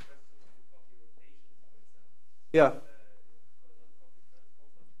 Yeah.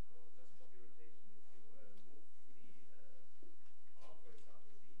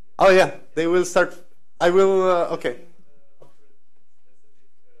 Oh, yeah, they will start. I will, okay.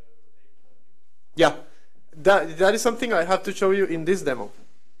 Yeah, that is something I have to show you in this demo.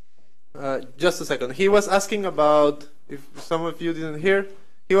 Just a second. He was asking about, if some of you didn't hear,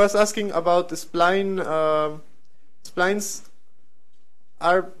 he was asking about the spline. Splines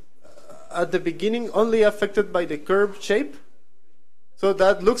are at the beginning only affected by the curve shape. So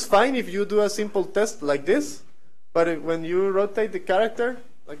that looks fine if you do a simple test like this, but when you rotate the character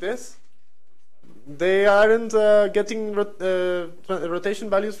like this, they aren't getting rotation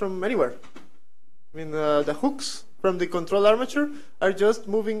values from anywhere. I mean, the hooks from the control armature are just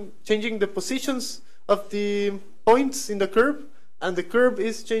changing the positions of the points in the curve, and the curve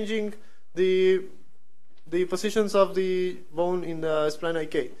is changing the positions of the bone in the spline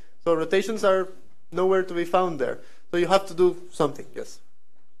IK. So rotations are nowhere to be found there. So you have to do something, yes.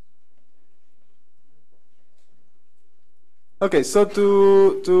 Okay, so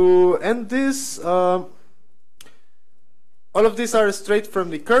to end this, all of these are straight from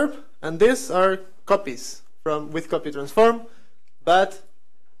the curve, and these are copies with copy transform. But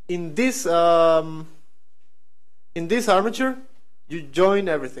in this armature, you join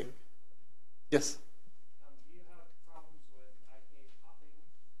everything. Yes. Do you have problems with IK popping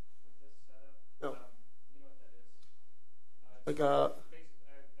with this setup? like a. Basically,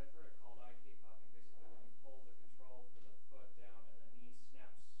 I've heard it called IK popping. Basically, when you pull the control for the foot down and the knee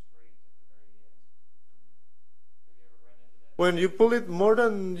snaps straight at the very end. Have you ever run into that? When you pull it more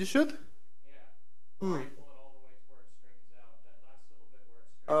than you should? Yeah. Or you pull it all the way to where it straightens out. That last little bit where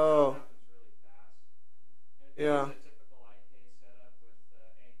it straightens Oh. out happens really fast. And if Yeah. you use a typical IK setup with the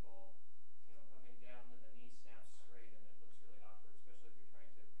ankle, coming down, then the knee snaps straight, and it looks really awkward, especially if you're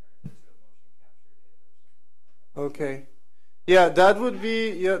trying to parent it to a motion capture data or something. Okay. Yeah, that would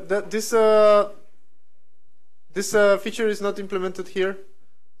be this feature is not implemented here,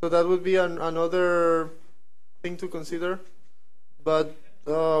 so that would be another thing to consider. But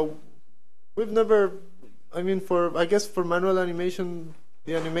we've never. I mean, I guess for manual animation,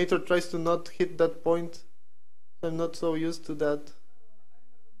 the animator tries to not hit that point. I'm not so used to that.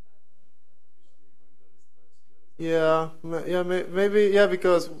 Yeah, maybe yeah,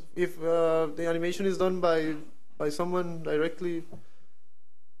 because if the animation is done by someone directly,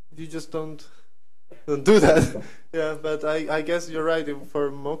 you just don't do that. Yeah, but I guess you're right.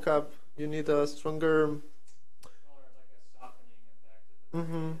 For mocap, you need a stronger. Or like a softening effect.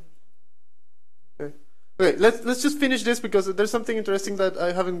 Mm-hmm. Okay. Okay. Let's just finish this because there's something interesting that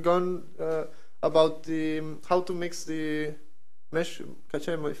I haven't gone about the how to mix the mesh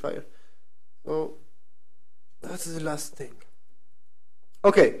cache modifier. So that's the last thing.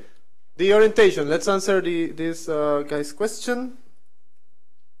 Okay. The orientation. Let's answer this guy's question.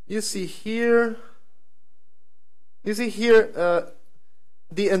 You see here. The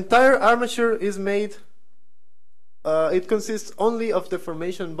entire armature is made. It consists only of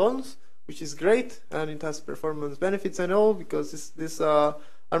deformation bones, which is great, and it has performance benefits and all because this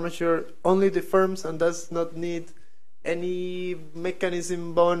armature only deforms and does not need any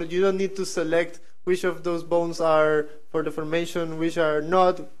mechanism bone. You don't need to select which of those bones are for deformation, which are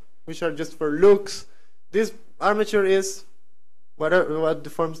not, which are just for looks. This armature is what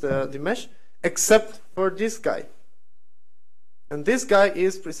deforms the mesh, except for this guy. And this guy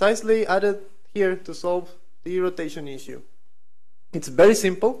is precisely added here to solve the rotation issue. It's very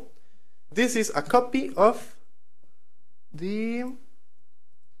simple. This is a copy of the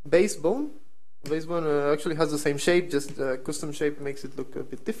base bone. The base bone actually has the same shape, just custom shape makes it look a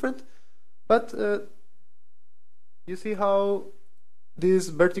bit different. But you see how this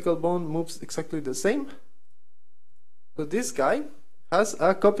vertical bone moves exactly the same? So this guy has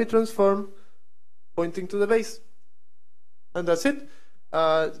a copy transform pointing to the base. And that's it.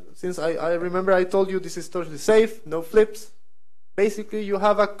 Since I remember I told you this is totally safe, no flips. Basically, you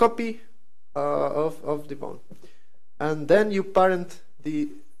have a copy of the bone. And then you parent the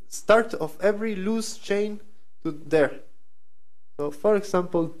start of every loose chain to there. So, for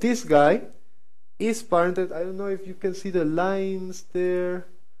example, this guy is parented. I don't know if you can see the lines there.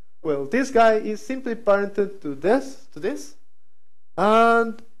 Well, this guy is simply parented to this.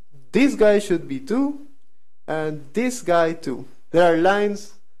 And this guy should be 2. And this guy too. There are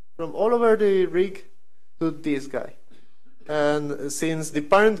lines from all over the rig to this guy. And since the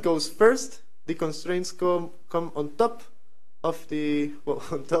parent goes first, the constraints come on top of the, well,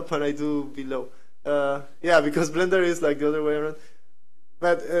 on top and I do below. Yeah, because Blender is like the other way around.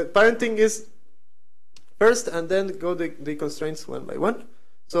 But parenting is first and then go the constraints one by one.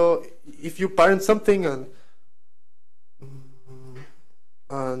 So if you parent something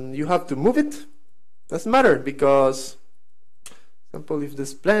and you have to move it, doesn't matter because, for example, if the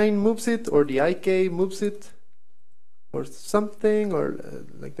spline moves it or the IK moves it or something or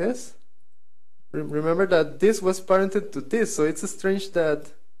like this, remember that this was parented to this, so it's strange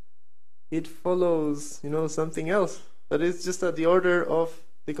that it follows, something else, but it's just at the order of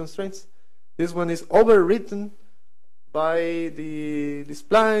the constraints. This one is overwritten by the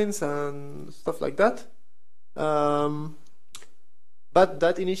splines and stuff like that. But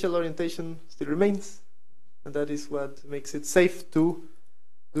that initial orientation still remains, and that is what makes it safe to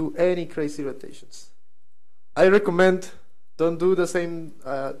do any crazy rotations. I recommend don't do the same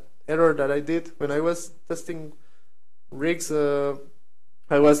error that I did when I was testing rigs. I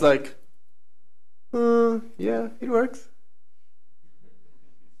was like, yeah, it works.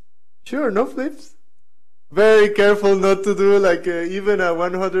 Sure, no flips. Very careful not to do like even a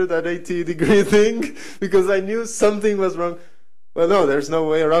 180 degree thing because I knew something was wrong. Well, no, there's no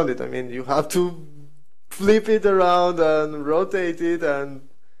way around it. I mean, you have to flip it around and rotate it and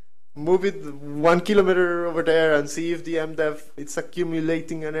move it 1 kilometer over there and see if the MDEF it's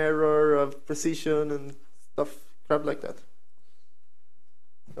accumulating an error of precision and stuff, crap like that.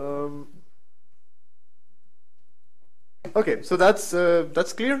 Okay, so that's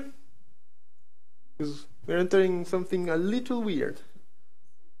clear because we're entering something a little weird.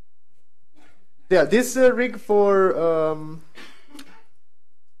 yeah, this rig for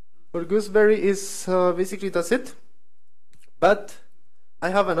Gooseberry is basically that's it. But I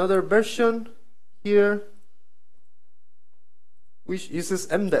have another version here which uses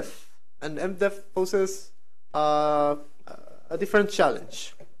MDEF, and MDEF poses a different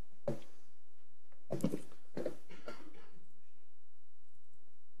challenge.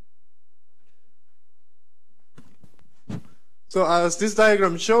 So as this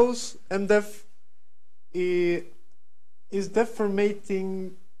diagram shows, MDEF is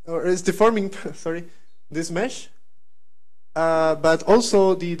deforming sorry, this mesh, but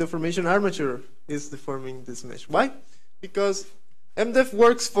also the deformation armature is deforming this mesh. Why? Because MDEF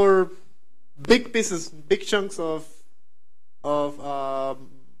works for big pieces, big chunks of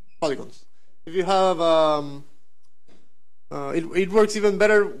polygons. If you have it works even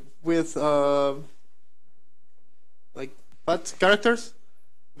better with like fat characters,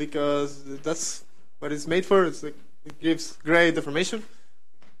 because that's what it's made for. It's like, it gives gray deformation.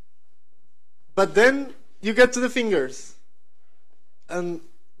 But then you get to the fingers, and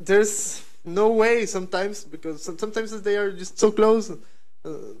there's no way sometimes, because sometimes they are just so close.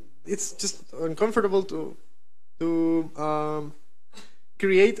 It's just uncomfortable to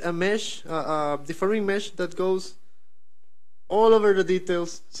create a mesh, a deforming mesh that goes all over the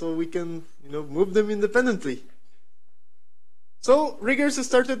details, so we can move them independently. So riggers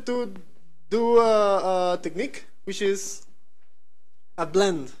started to do a technique which is a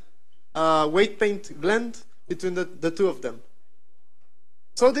blend, a weight paint blend between the two of them.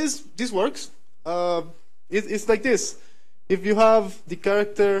 So this works. It's like this. If you have the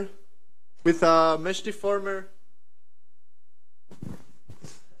character with a mesh deformer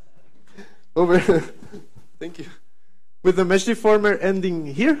over, thank you, with the mesh deformer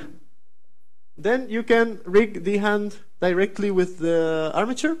ending here, then you can rig the hand directly with the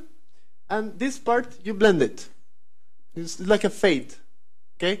armature, and this part you blend it. It's like a fade.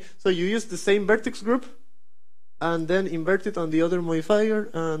 Okay, so you use the same vertex group and then invert it on the other modifier,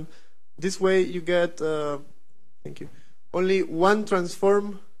 and this way you get thank you, only one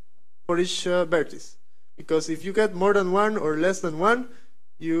transform for each vertex. Because if you get more than one or less than one,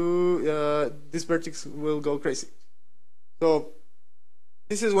 this vertex will go crazy. So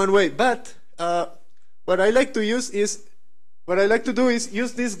this is one way. But what I like to do is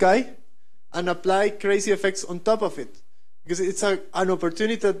use this guy and apply crazy effects on top of it, because it's an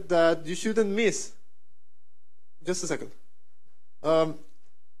opportunity that you shouldn't miss. Just a second.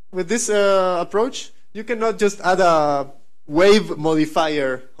 With this approach, you cannot just add a wave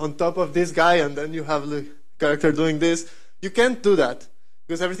modifier on top of this guy and then you have the character doing this. You can't do that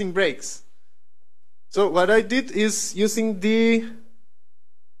because everything breaks. So what I did is using the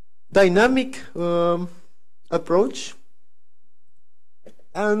dynamic approach,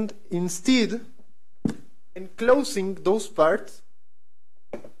 and instead enclosing those parts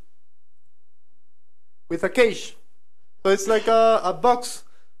with a cache. So it's like a box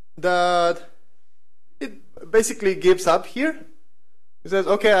that it basically gives up here. It says,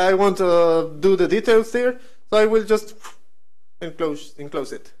 okay, I want to do the details there, so I will just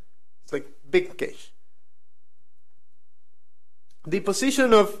enclose it. It's like big cache. The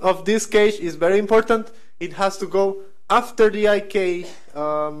position of this cache is very important. It has to go after the IK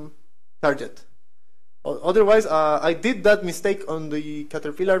target. Otherwise, I did that mistake on the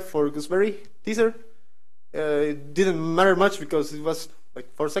Caterpillar for Gooseberry teaser. It didn't matter much because it was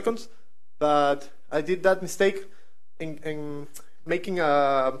like 4 seconds, but I did that mistake in making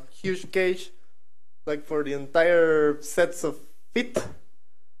a huge cache like for the entire sets of feet.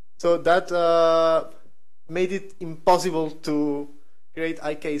 So that made it impossible to create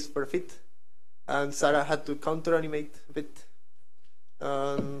IKs per feet, and Sarah had to counter animate a bit.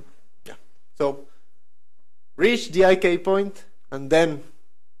 Yeah, so reach the IK point and then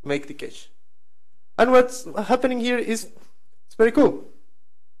make the cache. And what's happening here is it's very cool.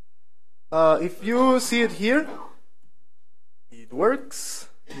 If you see it here, it works.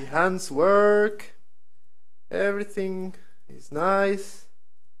 The hands work. Everything is nice.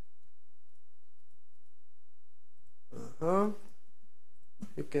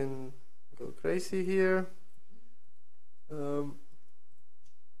 You can go crazy here.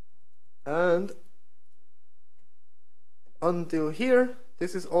 And until here,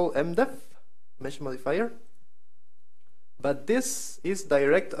 this is all MDEF, mesh modifier. But this is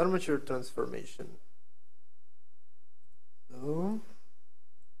direct armature transformation. So,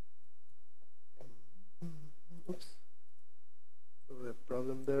 oops, a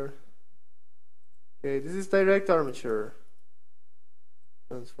problem there. Okay, this is direct armature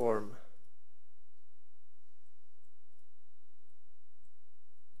transform.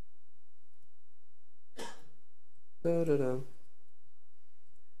 Da-da-da.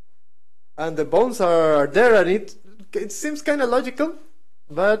 And the bones are there, and it seems kind of logical,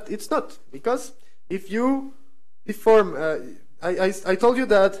 but it's not, because if you deform, I told you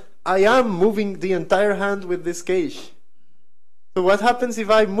that I am moving the entire hand with this cage. So what happens if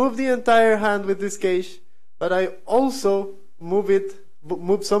I move the entire hand with this cage, but I also move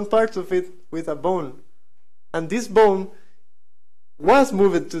some parts of it with a bone, and this bone was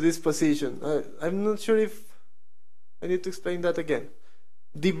moved to this position? I'm not sure if I need to explain that again.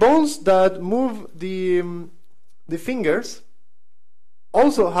 The bones that move the fingers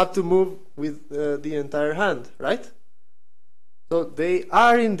also have to move with the entire hand, right? So they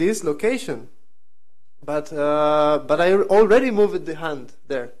are in this location, but I already moved the hand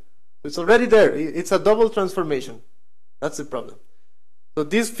there. It's already there. It's a double transformation. That's the problem. So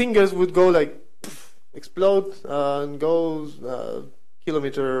these fingers would go like explode and go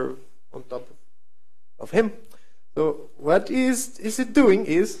kilometer on top of him. So what is it doing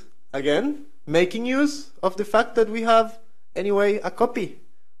is, again, making use of the fact that we have, anyway, a copy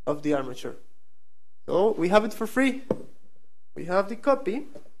of the armature. So we have it for free. We have the copy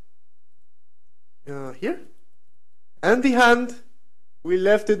here. And the hand, we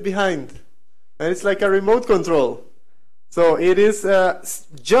left it behind. And it's like a remote control. So it is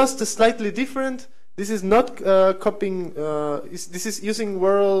just slightly different. This is not copying, this is using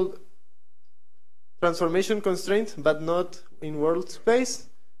world transformation constraint, but not in world space,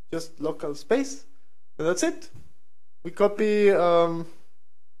 just local space. And that's it. We copy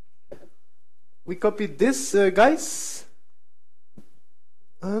this, guys.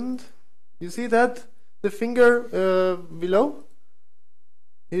 And you see that the finger below,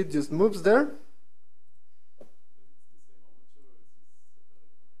 it just moves there.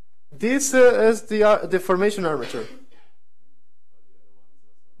 This is the formation armature.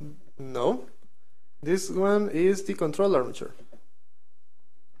 No, this one is the control armature.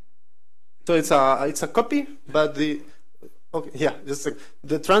 So it's a copy, but the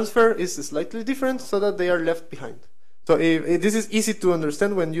transfer is slightly different, so that they are left behind. So this is easy to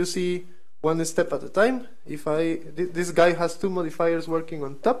understand when you see one step at a time. This guy has two modifiers working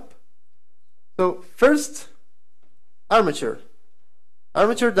on top. So first, armature.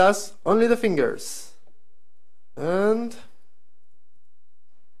 Armature does only the fingers. And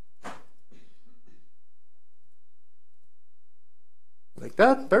like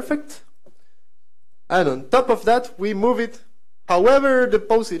that, perfect. And on top of that, we move it however the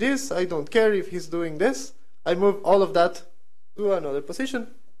pose it is. I don't care if he's doing this. I move all of that to another position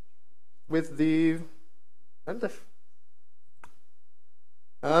with the MDEF.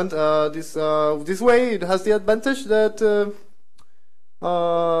 And this way, it has the advantage that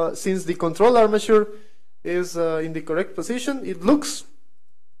since the control armature is in the correct position, it looks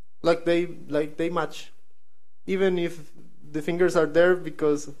like they match, even if the fingers are there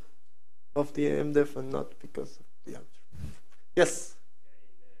because of the MDEF and not because of the armature. Yes.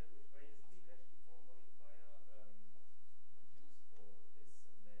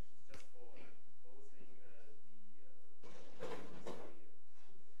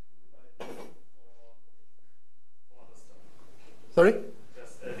 Sorry?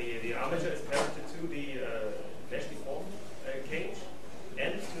 The armature is parented to the mesh deform cage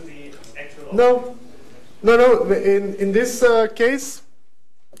and to the actual. No. In this case,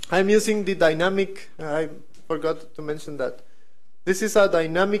 I'm using the dynamic. I forgot to mention that. This is a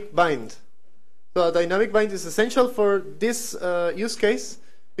dynamic bind. So a dynamic bind is essential for this use case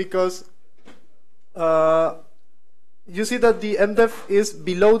because you see that the MDEF is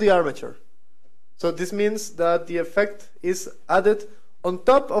below the armature. So this means that the effect is added on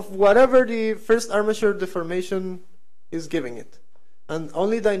top of whatever the first armature deformation is giving it. And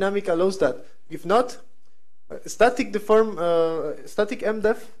only dynamic allows that. If not, static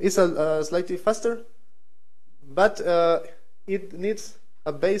MDEF is slightly faster, but it needs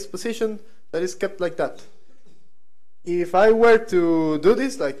a base position that is kept like that. If I were to do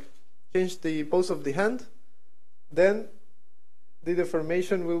this, like change the pose of the hand, then the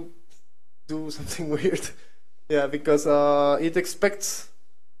deformation will do something weird. Yeah, because it expects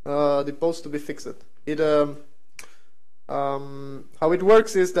the pose to be fixed. How it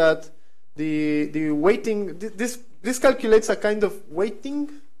works is that the weighting, this calculates a kind of weighting,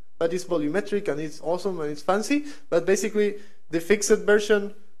 but it's volumetric and it's awesome and it's fancy. But basically, the fixed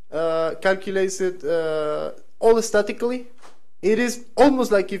version calculates it all statically. It is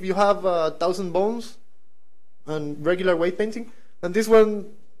almost like if you have 1,000 bones and regular weight painting, and this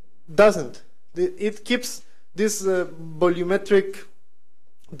one doesn't. It keeps this volumetric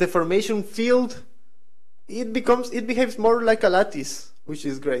deformation field. It behaves more like a lattice, which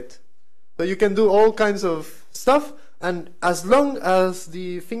is great. So you can do all kinds of stuff, and as long as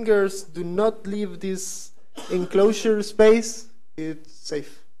the fingers do not leave this enclosure space, it's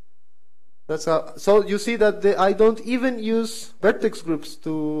safe. That's how. So you see that I don't even use vertex groups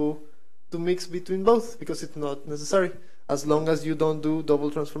to mix between both, because it's not necessary, as long as you don't do double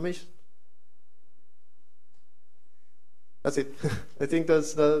transformation. That's it. I think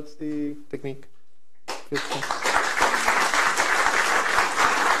that's the technique. Good.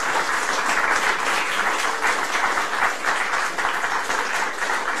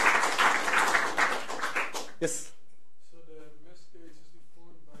 Yes. So the mesh cage is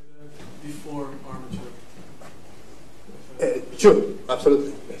deformed by the deform armature. Sure,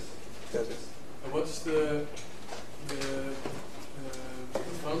 absolutely. Yes. Yes. And what's the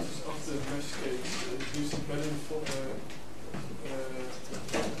advantage of the mesh cage? Do you see better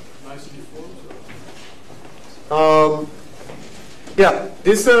nicely deformed? Yeah,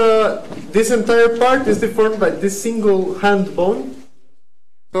 this entire part is deformed by this single hand bone.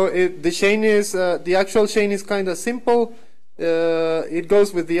 So the chain is the actual chain is kind of simple. It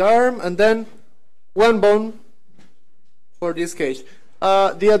goes with the arm and then one bone for this cage.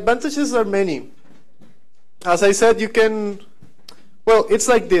 The advantages are many. As I said, you can. Well, it's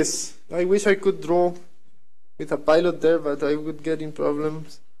like this. I wish I could draw with a pilot there, but I would get in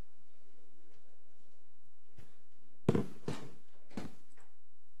problems.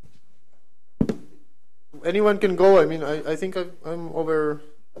 Anyone can go. I mean, I think I'm over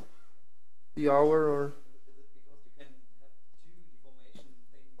the hour or.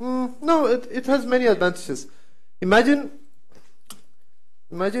 No, it has many advantages. Imagine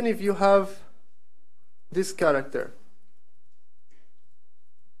if you have this character.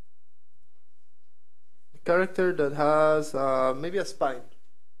 A character that has maybe a spine.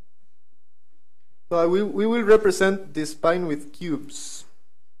 So we will represent this spine with cubes.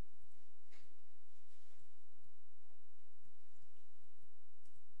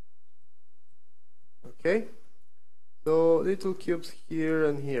 Okay, so little cubes here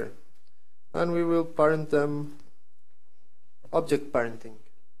and here, and we will parent them, object parenting.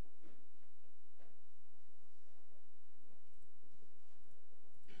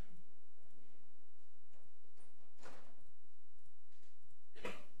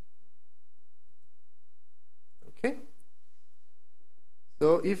 Okay,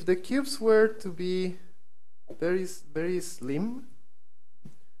 so if the cubes were to be very, very slim,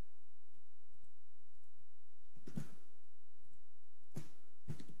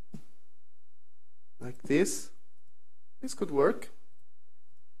 like this could work.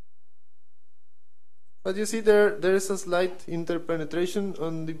 But you see there is a slight interpenetration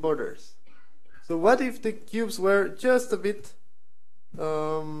on the borders. So what if the cubes were just a bit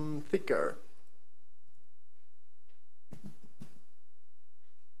thicker?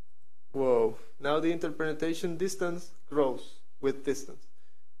 Whoa, now the interpenetration distance grows with distance.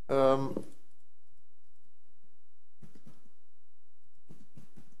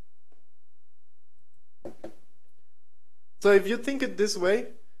 So if you think it this way,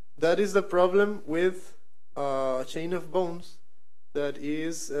 that is the problem with a chain of bones that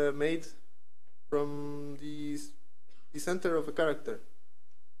is made from the center of a character,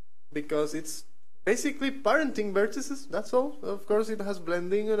 because it's basically parenting vertices. That's all. Of course, it has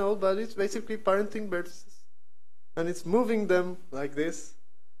blending and all, but it's basically parenting vertices, and it's moving them like this.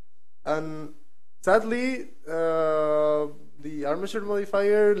 And sadly, the armature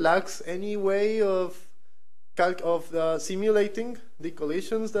modifier lacks any way of simulating the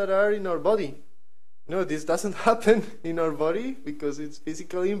collisions that are in our body. No, this doesn't happen in our body because it's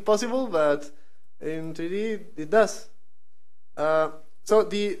physically impossible, but in 3D it does. So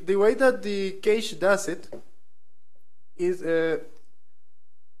the way that the cage does it is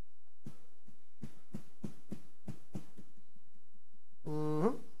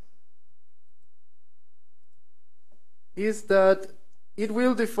is that it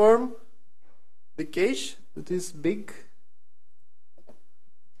will deform the cage that is big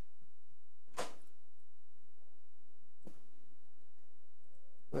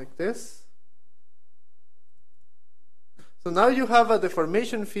like this. So now you have a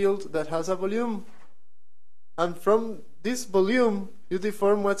deformation field that has a volume, and from this volume you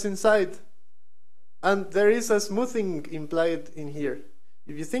deform what's inside, and there is a smoothing implied in here.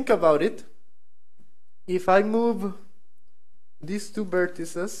 If you think about it, if I move these two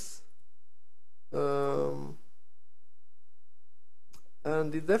vertices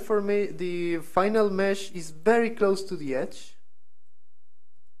and the final mesh is very close to the edge,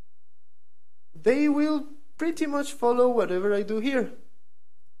 they will pretty much follow whatever I do here.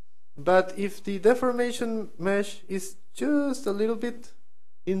 But if the deformation mesh is just a little bit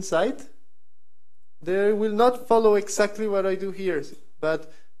inside, they will not follow exactly what I do here,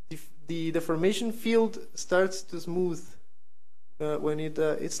 but the deformation field starts to smooth when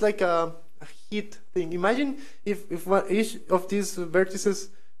it's like a heat thing. Imagine if each of these vertices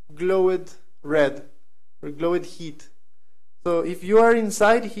glowed red or glowed heat. So if you are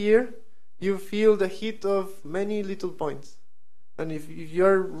inside here, you feel the heat of many little points. And if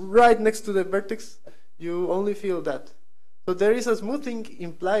you're right next to the vertex, you only feel that. So there is a smoothing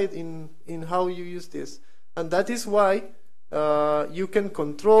implied in how you use this. And that is why you can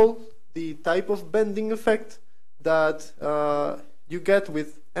control the type of bending effect that you get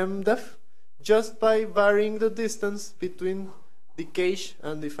with MDEF just by varying the distance between the cache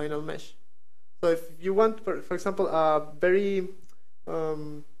and the final mesh. So if you want, for example, a very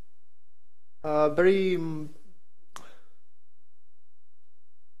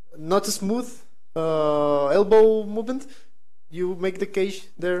not smooth elbow movement, you make the cage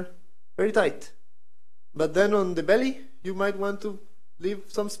there very tight. But then on the belly, you might want to leave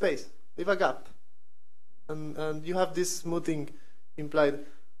some space, leave a gap. And you have this smoothing implied.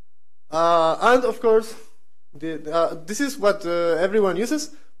 And of course, this is what everyone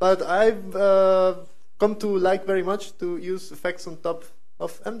uses, but I've come to like very much to use effects on top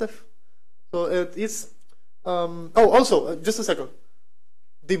of MDEF. So it is. Also, just a second.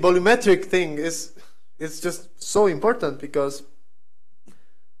 The volumetric thing is just so important because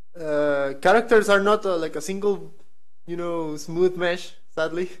characters are not like a single, smooth mesh.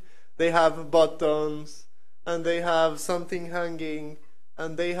 Sadly, they have buttons and they have something hanging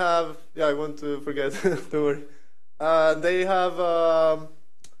and they have. Yeah, I want to forget. Don't worry. They have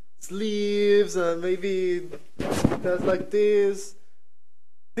sleeves and maybe just like this.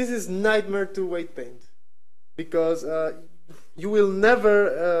 This is nightmare to weight paint because you will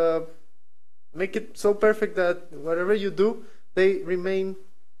never make it so perfect that whatever you do, they remain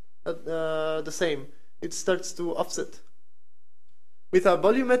the same. It starts to offset. With a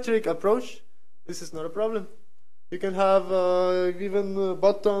volumetric approach, this is not a problem. You can have even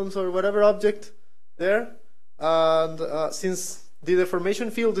buttons or whatever object there. And since the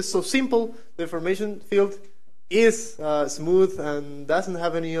deformation field is so simple, the deformation field is smooth and doesn't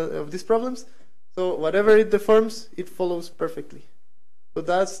have any of these problems. So whatever it deforms, it follows perfectly. So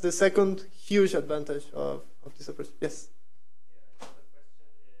that's the second huge advantage of this approach. Yes? Yeah, another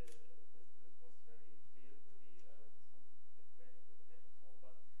question is, this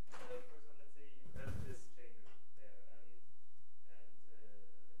was very clear with the information with the measurement tool, but for example,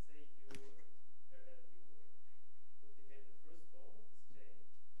 let's say you have this changer there, and let's say you duplicate the first bone of this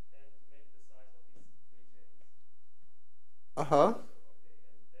chain and make the size of these three chains. Uh-huh.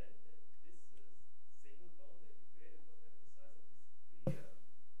 Okay, and then this single bone that you created, what has the size of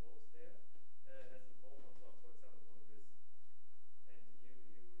these three bones there, has a bone on top, for example, for the wrist.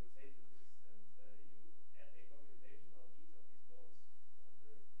 And you rotate the wrist, and you add a commutation on each of these bones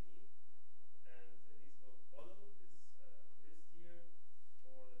beneath, and these will follow this wrist here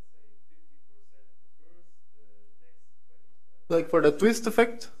for, let's say, 50% the first, the next 20. Like for the twist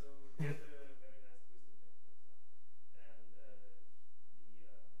effect? So you get a very nice twist effect,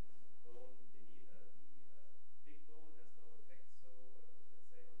 for example. And the bone beneath, the big bone has no effect, so let's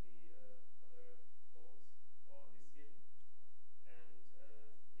say on the other bones or on the skin. And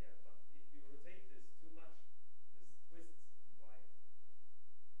yeah, but if you rotate this too much, this twists. Why?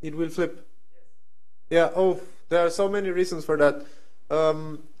 It will flip. Yes. Yeah, there are so many reasons for that.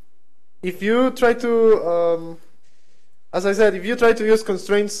 If you try to, as I said, if you try to use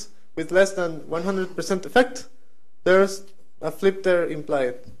constraints with less than 100% effect, there's a flip there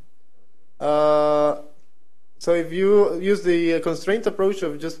implied. So if you use the constraint approach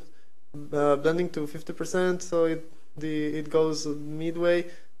of just blending to 50%, so it goes midway,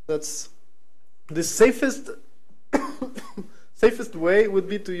 that's the safest safest way would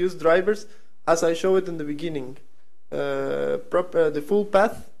be to use drivers as I showed in the beginning. The full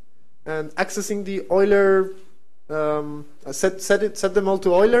path and accessing the Euler, set them all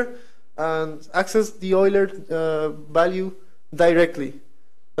to Euler and access the Euler value directly.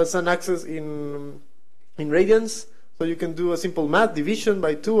 That's an access in radians, so you can do a simple math division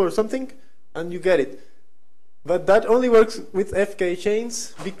by 2 or something and you get it. But that only works with FK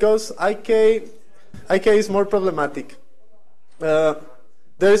chains because IK is more problematic. There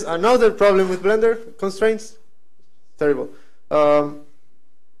is another problem with Blender constraints. Terrible.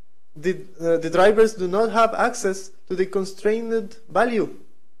 The drivers do not have access to the constrained value.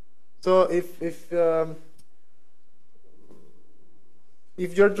 So if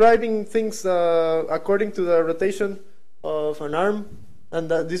you're driving things according to the rotation of an arm, and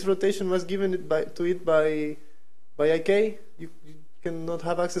that this rotation was given to it by IK, you cannot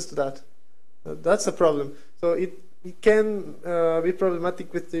have access to that. That's a problem. So it can be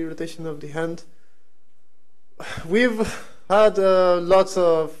problematic with the rotation of the hand. We've had lots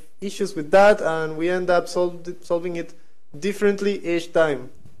of issues with that, and we end up solving it differently each time.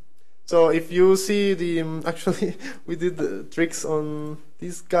 So if you see the actually we did the tricks on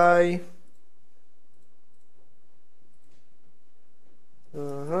this guy.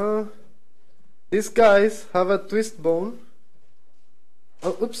 These guys have a twist bone.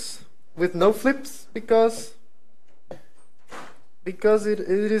 Oh, oops, with no flips because it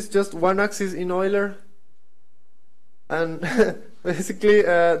is just one axis in Euler, and basically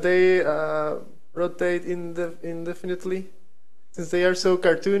they rotate indefinitely since they are so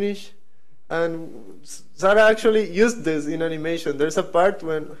cartoonish. And Sarah actually used this in animation. There's a part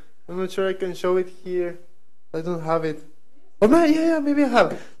when I'm not sure I can show it here. I don't have it. Oh man, yeah, maybe I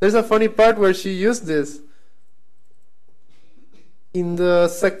have. There's a funny part where she used this in the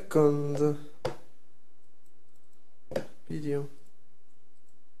second video.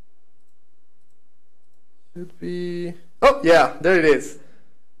 Should be. Oh yeah, there it is.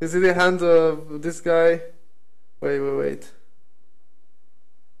 You see the hand of this guy? Wait.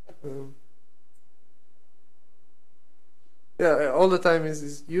 Yeah, all the time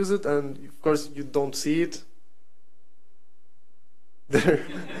is use it, and of course you don't see it there.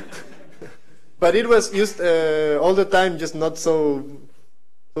 But it was used all the time, just not so.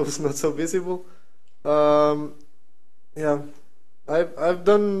 It was not so visible. Yeah, I've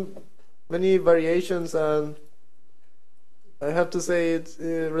done many variations, and I have to say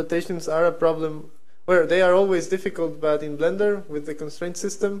rotations are a problem. Where they are always difficult, but in Blender with the constraint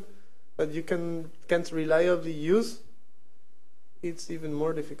system that you can't reliably use, it's even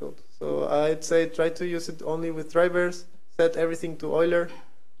more difficult. So I'd say try to use it only with drivers, set everything to Euler,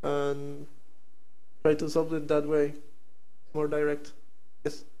 and try to solve it that way. More direct.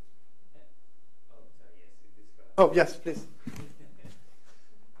 Yes? Oh, yes, please.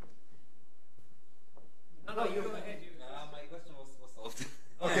 No, you go ahead. My question was solved.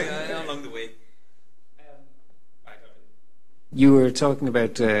 Okay. Along the way. You were talking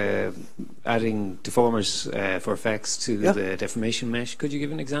about adding deformers for effects to the deformation mesh. Could you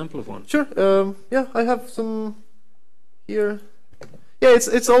give an example of one? Sure. Yeah, I have some here. Yeah,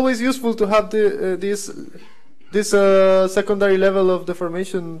 it's always useful to have this secondary level of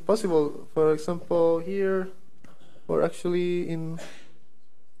deformation possible. For example, here, or actually in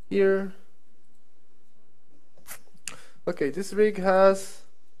here. Okay, this rig has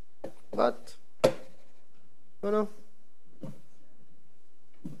what? Oh no.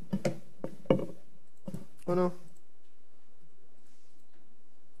 Oh no.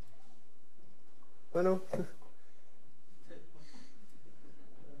 Oh no.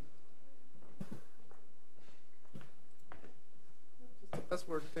 Just a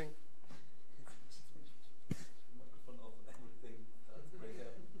password thing.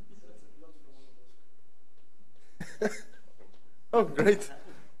 Oh, great.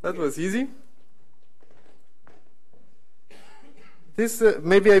 That was easy. This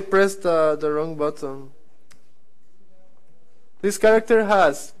maybe I pressed the wrong button. This character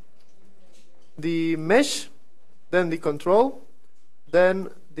has the mesh, then the control, then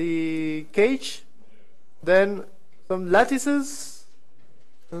the cage, then some lattices,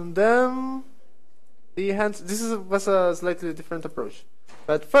 and then the hands. This was a slightly different approach.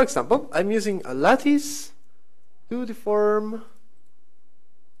 But for example, I'm using a lattice to deform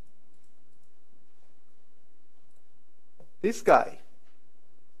this guy.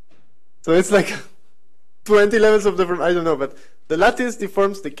 So it's like 20 levels of deformation. I don't know, but the lattice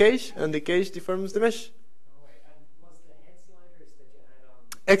deforms the cage, and the cage deforms the mesh. Oh, wait, and was the head sliders that you had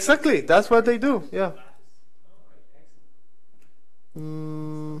on? Exactly, that's what they do. Yeah. Lattice. Oh, right,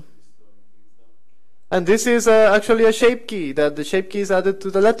 excellent. And this is actually a shape key. That the shape key is added to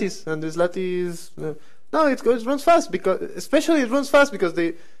the lattice, and this lattice. No, it runs fast because, especially it runs fast because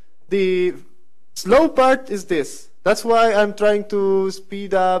the slow part is this. That's why I'm trying to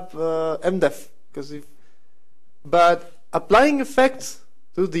speed up MDEF, but applying effects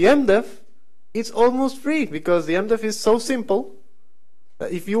to the MDEF, it's almost free because the MDEF is so simple.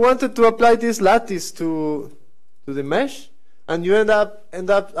 If you wanted to apply this lattice to the mesh, and you end up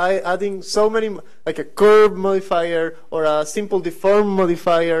adding so many, like a curve modifier or a simple deform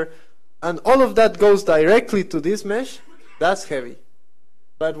modifier, and all of that goes directly to this mesh, that's heavy.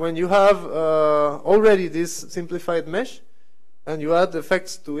 But when you have already this simplified mesh, and you add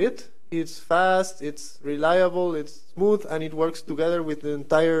effects to it, it's fast, it's reliable, it's smooth, and it works together with the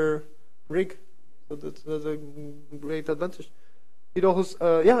entire rig. So that's a great advantage. It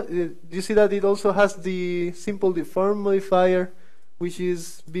also, you see that it also has the simple deform modifier, which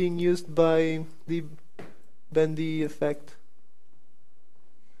is being used by the bendy effect.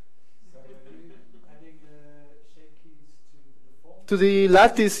 Adding shape keys to the default. To the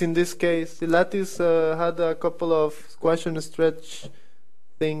lattice in this case. The lattice had a couple of squash and stretch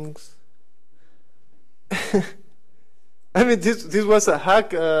things. I mean, this was a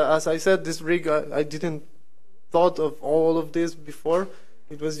hack. As I said, this rig, I didn't thought of all of this before.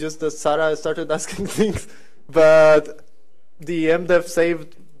 It was just that Sarah started asking things. But the MDev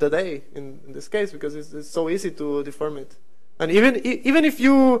saved the day in this case because it's so easy to deform it. And even if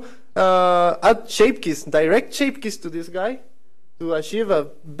you add shape keys, direct shape keys to this guy, to achieve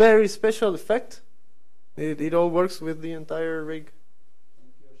a very special effect, it all works with the entire rig. And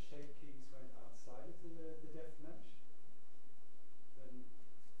if your shape keys went outside of the depth mesh, then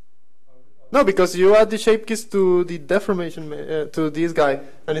No, because you add the shape keys to the deformation to this guy,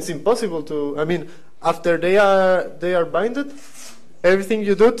 and it's impossible to. I mean, after they are binded, everything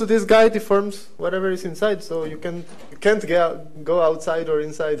you do to this guy deforms whatever is inside. So you can't go outside or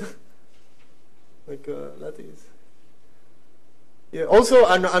inside, like that is. Yeah. Also,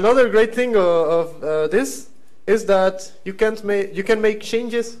 another great thing of this is that you can make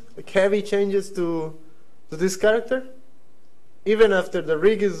changes, like heavy changes to this character, even after the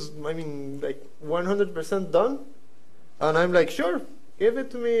rig is, I mean, like 100% done. And I'm like, sure, give it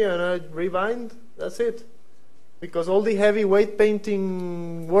to me, and I rebind. That's it, because all the heavy weight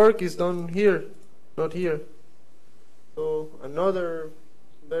painting work is done here, not here. So another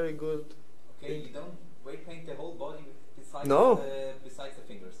very good. Okay, you don't weight paint the whole body besides No. Besides the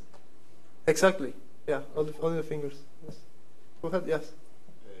fingers. Exactly. Yeah, only the fingers. Yes. Go ahead. Yes.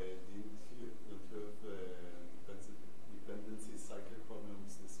 Did you have dependency cycle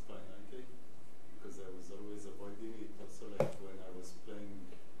problems in Spline arcade? Because I was always avoiding it. Also, like when I was playing,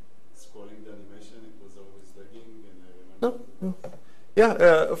 scrolling the animation, it was always lagging, and I remember. No. Yeah,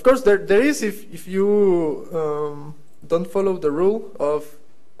 of course there is if you don't follow the rule of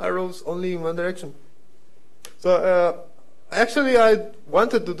arrows only in one direction. So actually I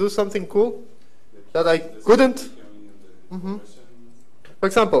wanted to do something cool that I couldn't. For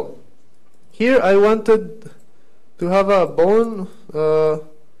example, here I wanted to have a bone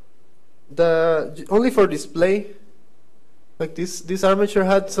only for display. Like this armature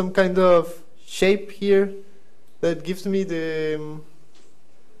had some kind of shape here that gives me the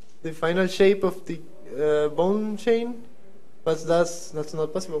final shape of the bone chain, but that's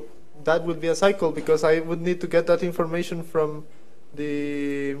not possible. That would be a cycle because I would need to get that information from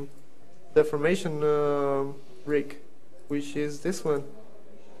the deformation rig, which is this one.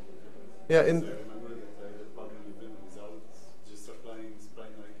 Yeah, I remember that I had a problem even without just applying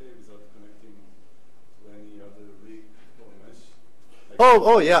Spline arcade without connecting to any other rig or mesh. Like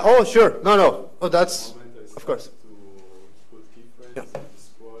oh yeah, oh sure, no, oh that's the moment I of course. started to put keyframes Yeah. and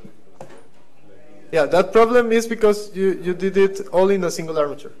scroll, it was lagging. Yeah, that problem is because you did it all in a single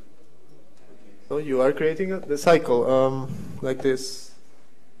armature. So you are creating the cycle like this.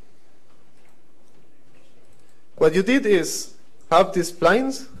 What you did is have these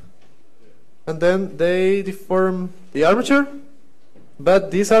splines, and then they deform the armature,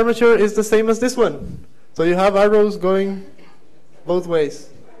 but this armature is the same as this one. So you have arrows going both ways.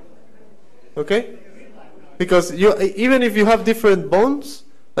 Okay? Because even if you have different bones,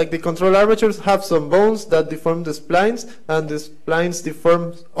 like the control armatures have some bones that deform the splines, and the splines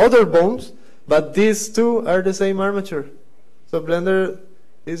deform other bones, but these two are the same armature. So Blender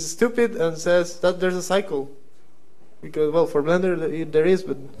is stupid and says that there's a cycle. Because, well, for Blender there is,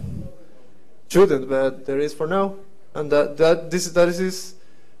 but shouldn't, but there is for now. And that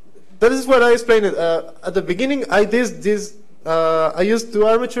is what I explained it. At the beginning, I used two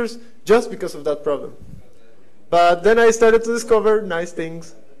armatures just because of that problem. But then I started to discover nice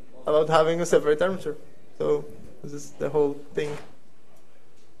things about having a separate armature. So this is the whole thing.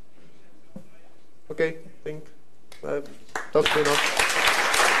 Okay, I think I've talked enough.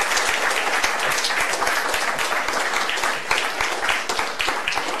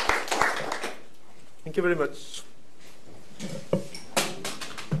 Thank you very much.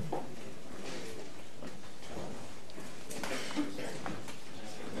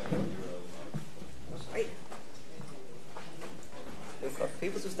 We've got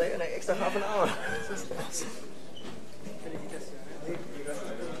people to stay an extra half an hour.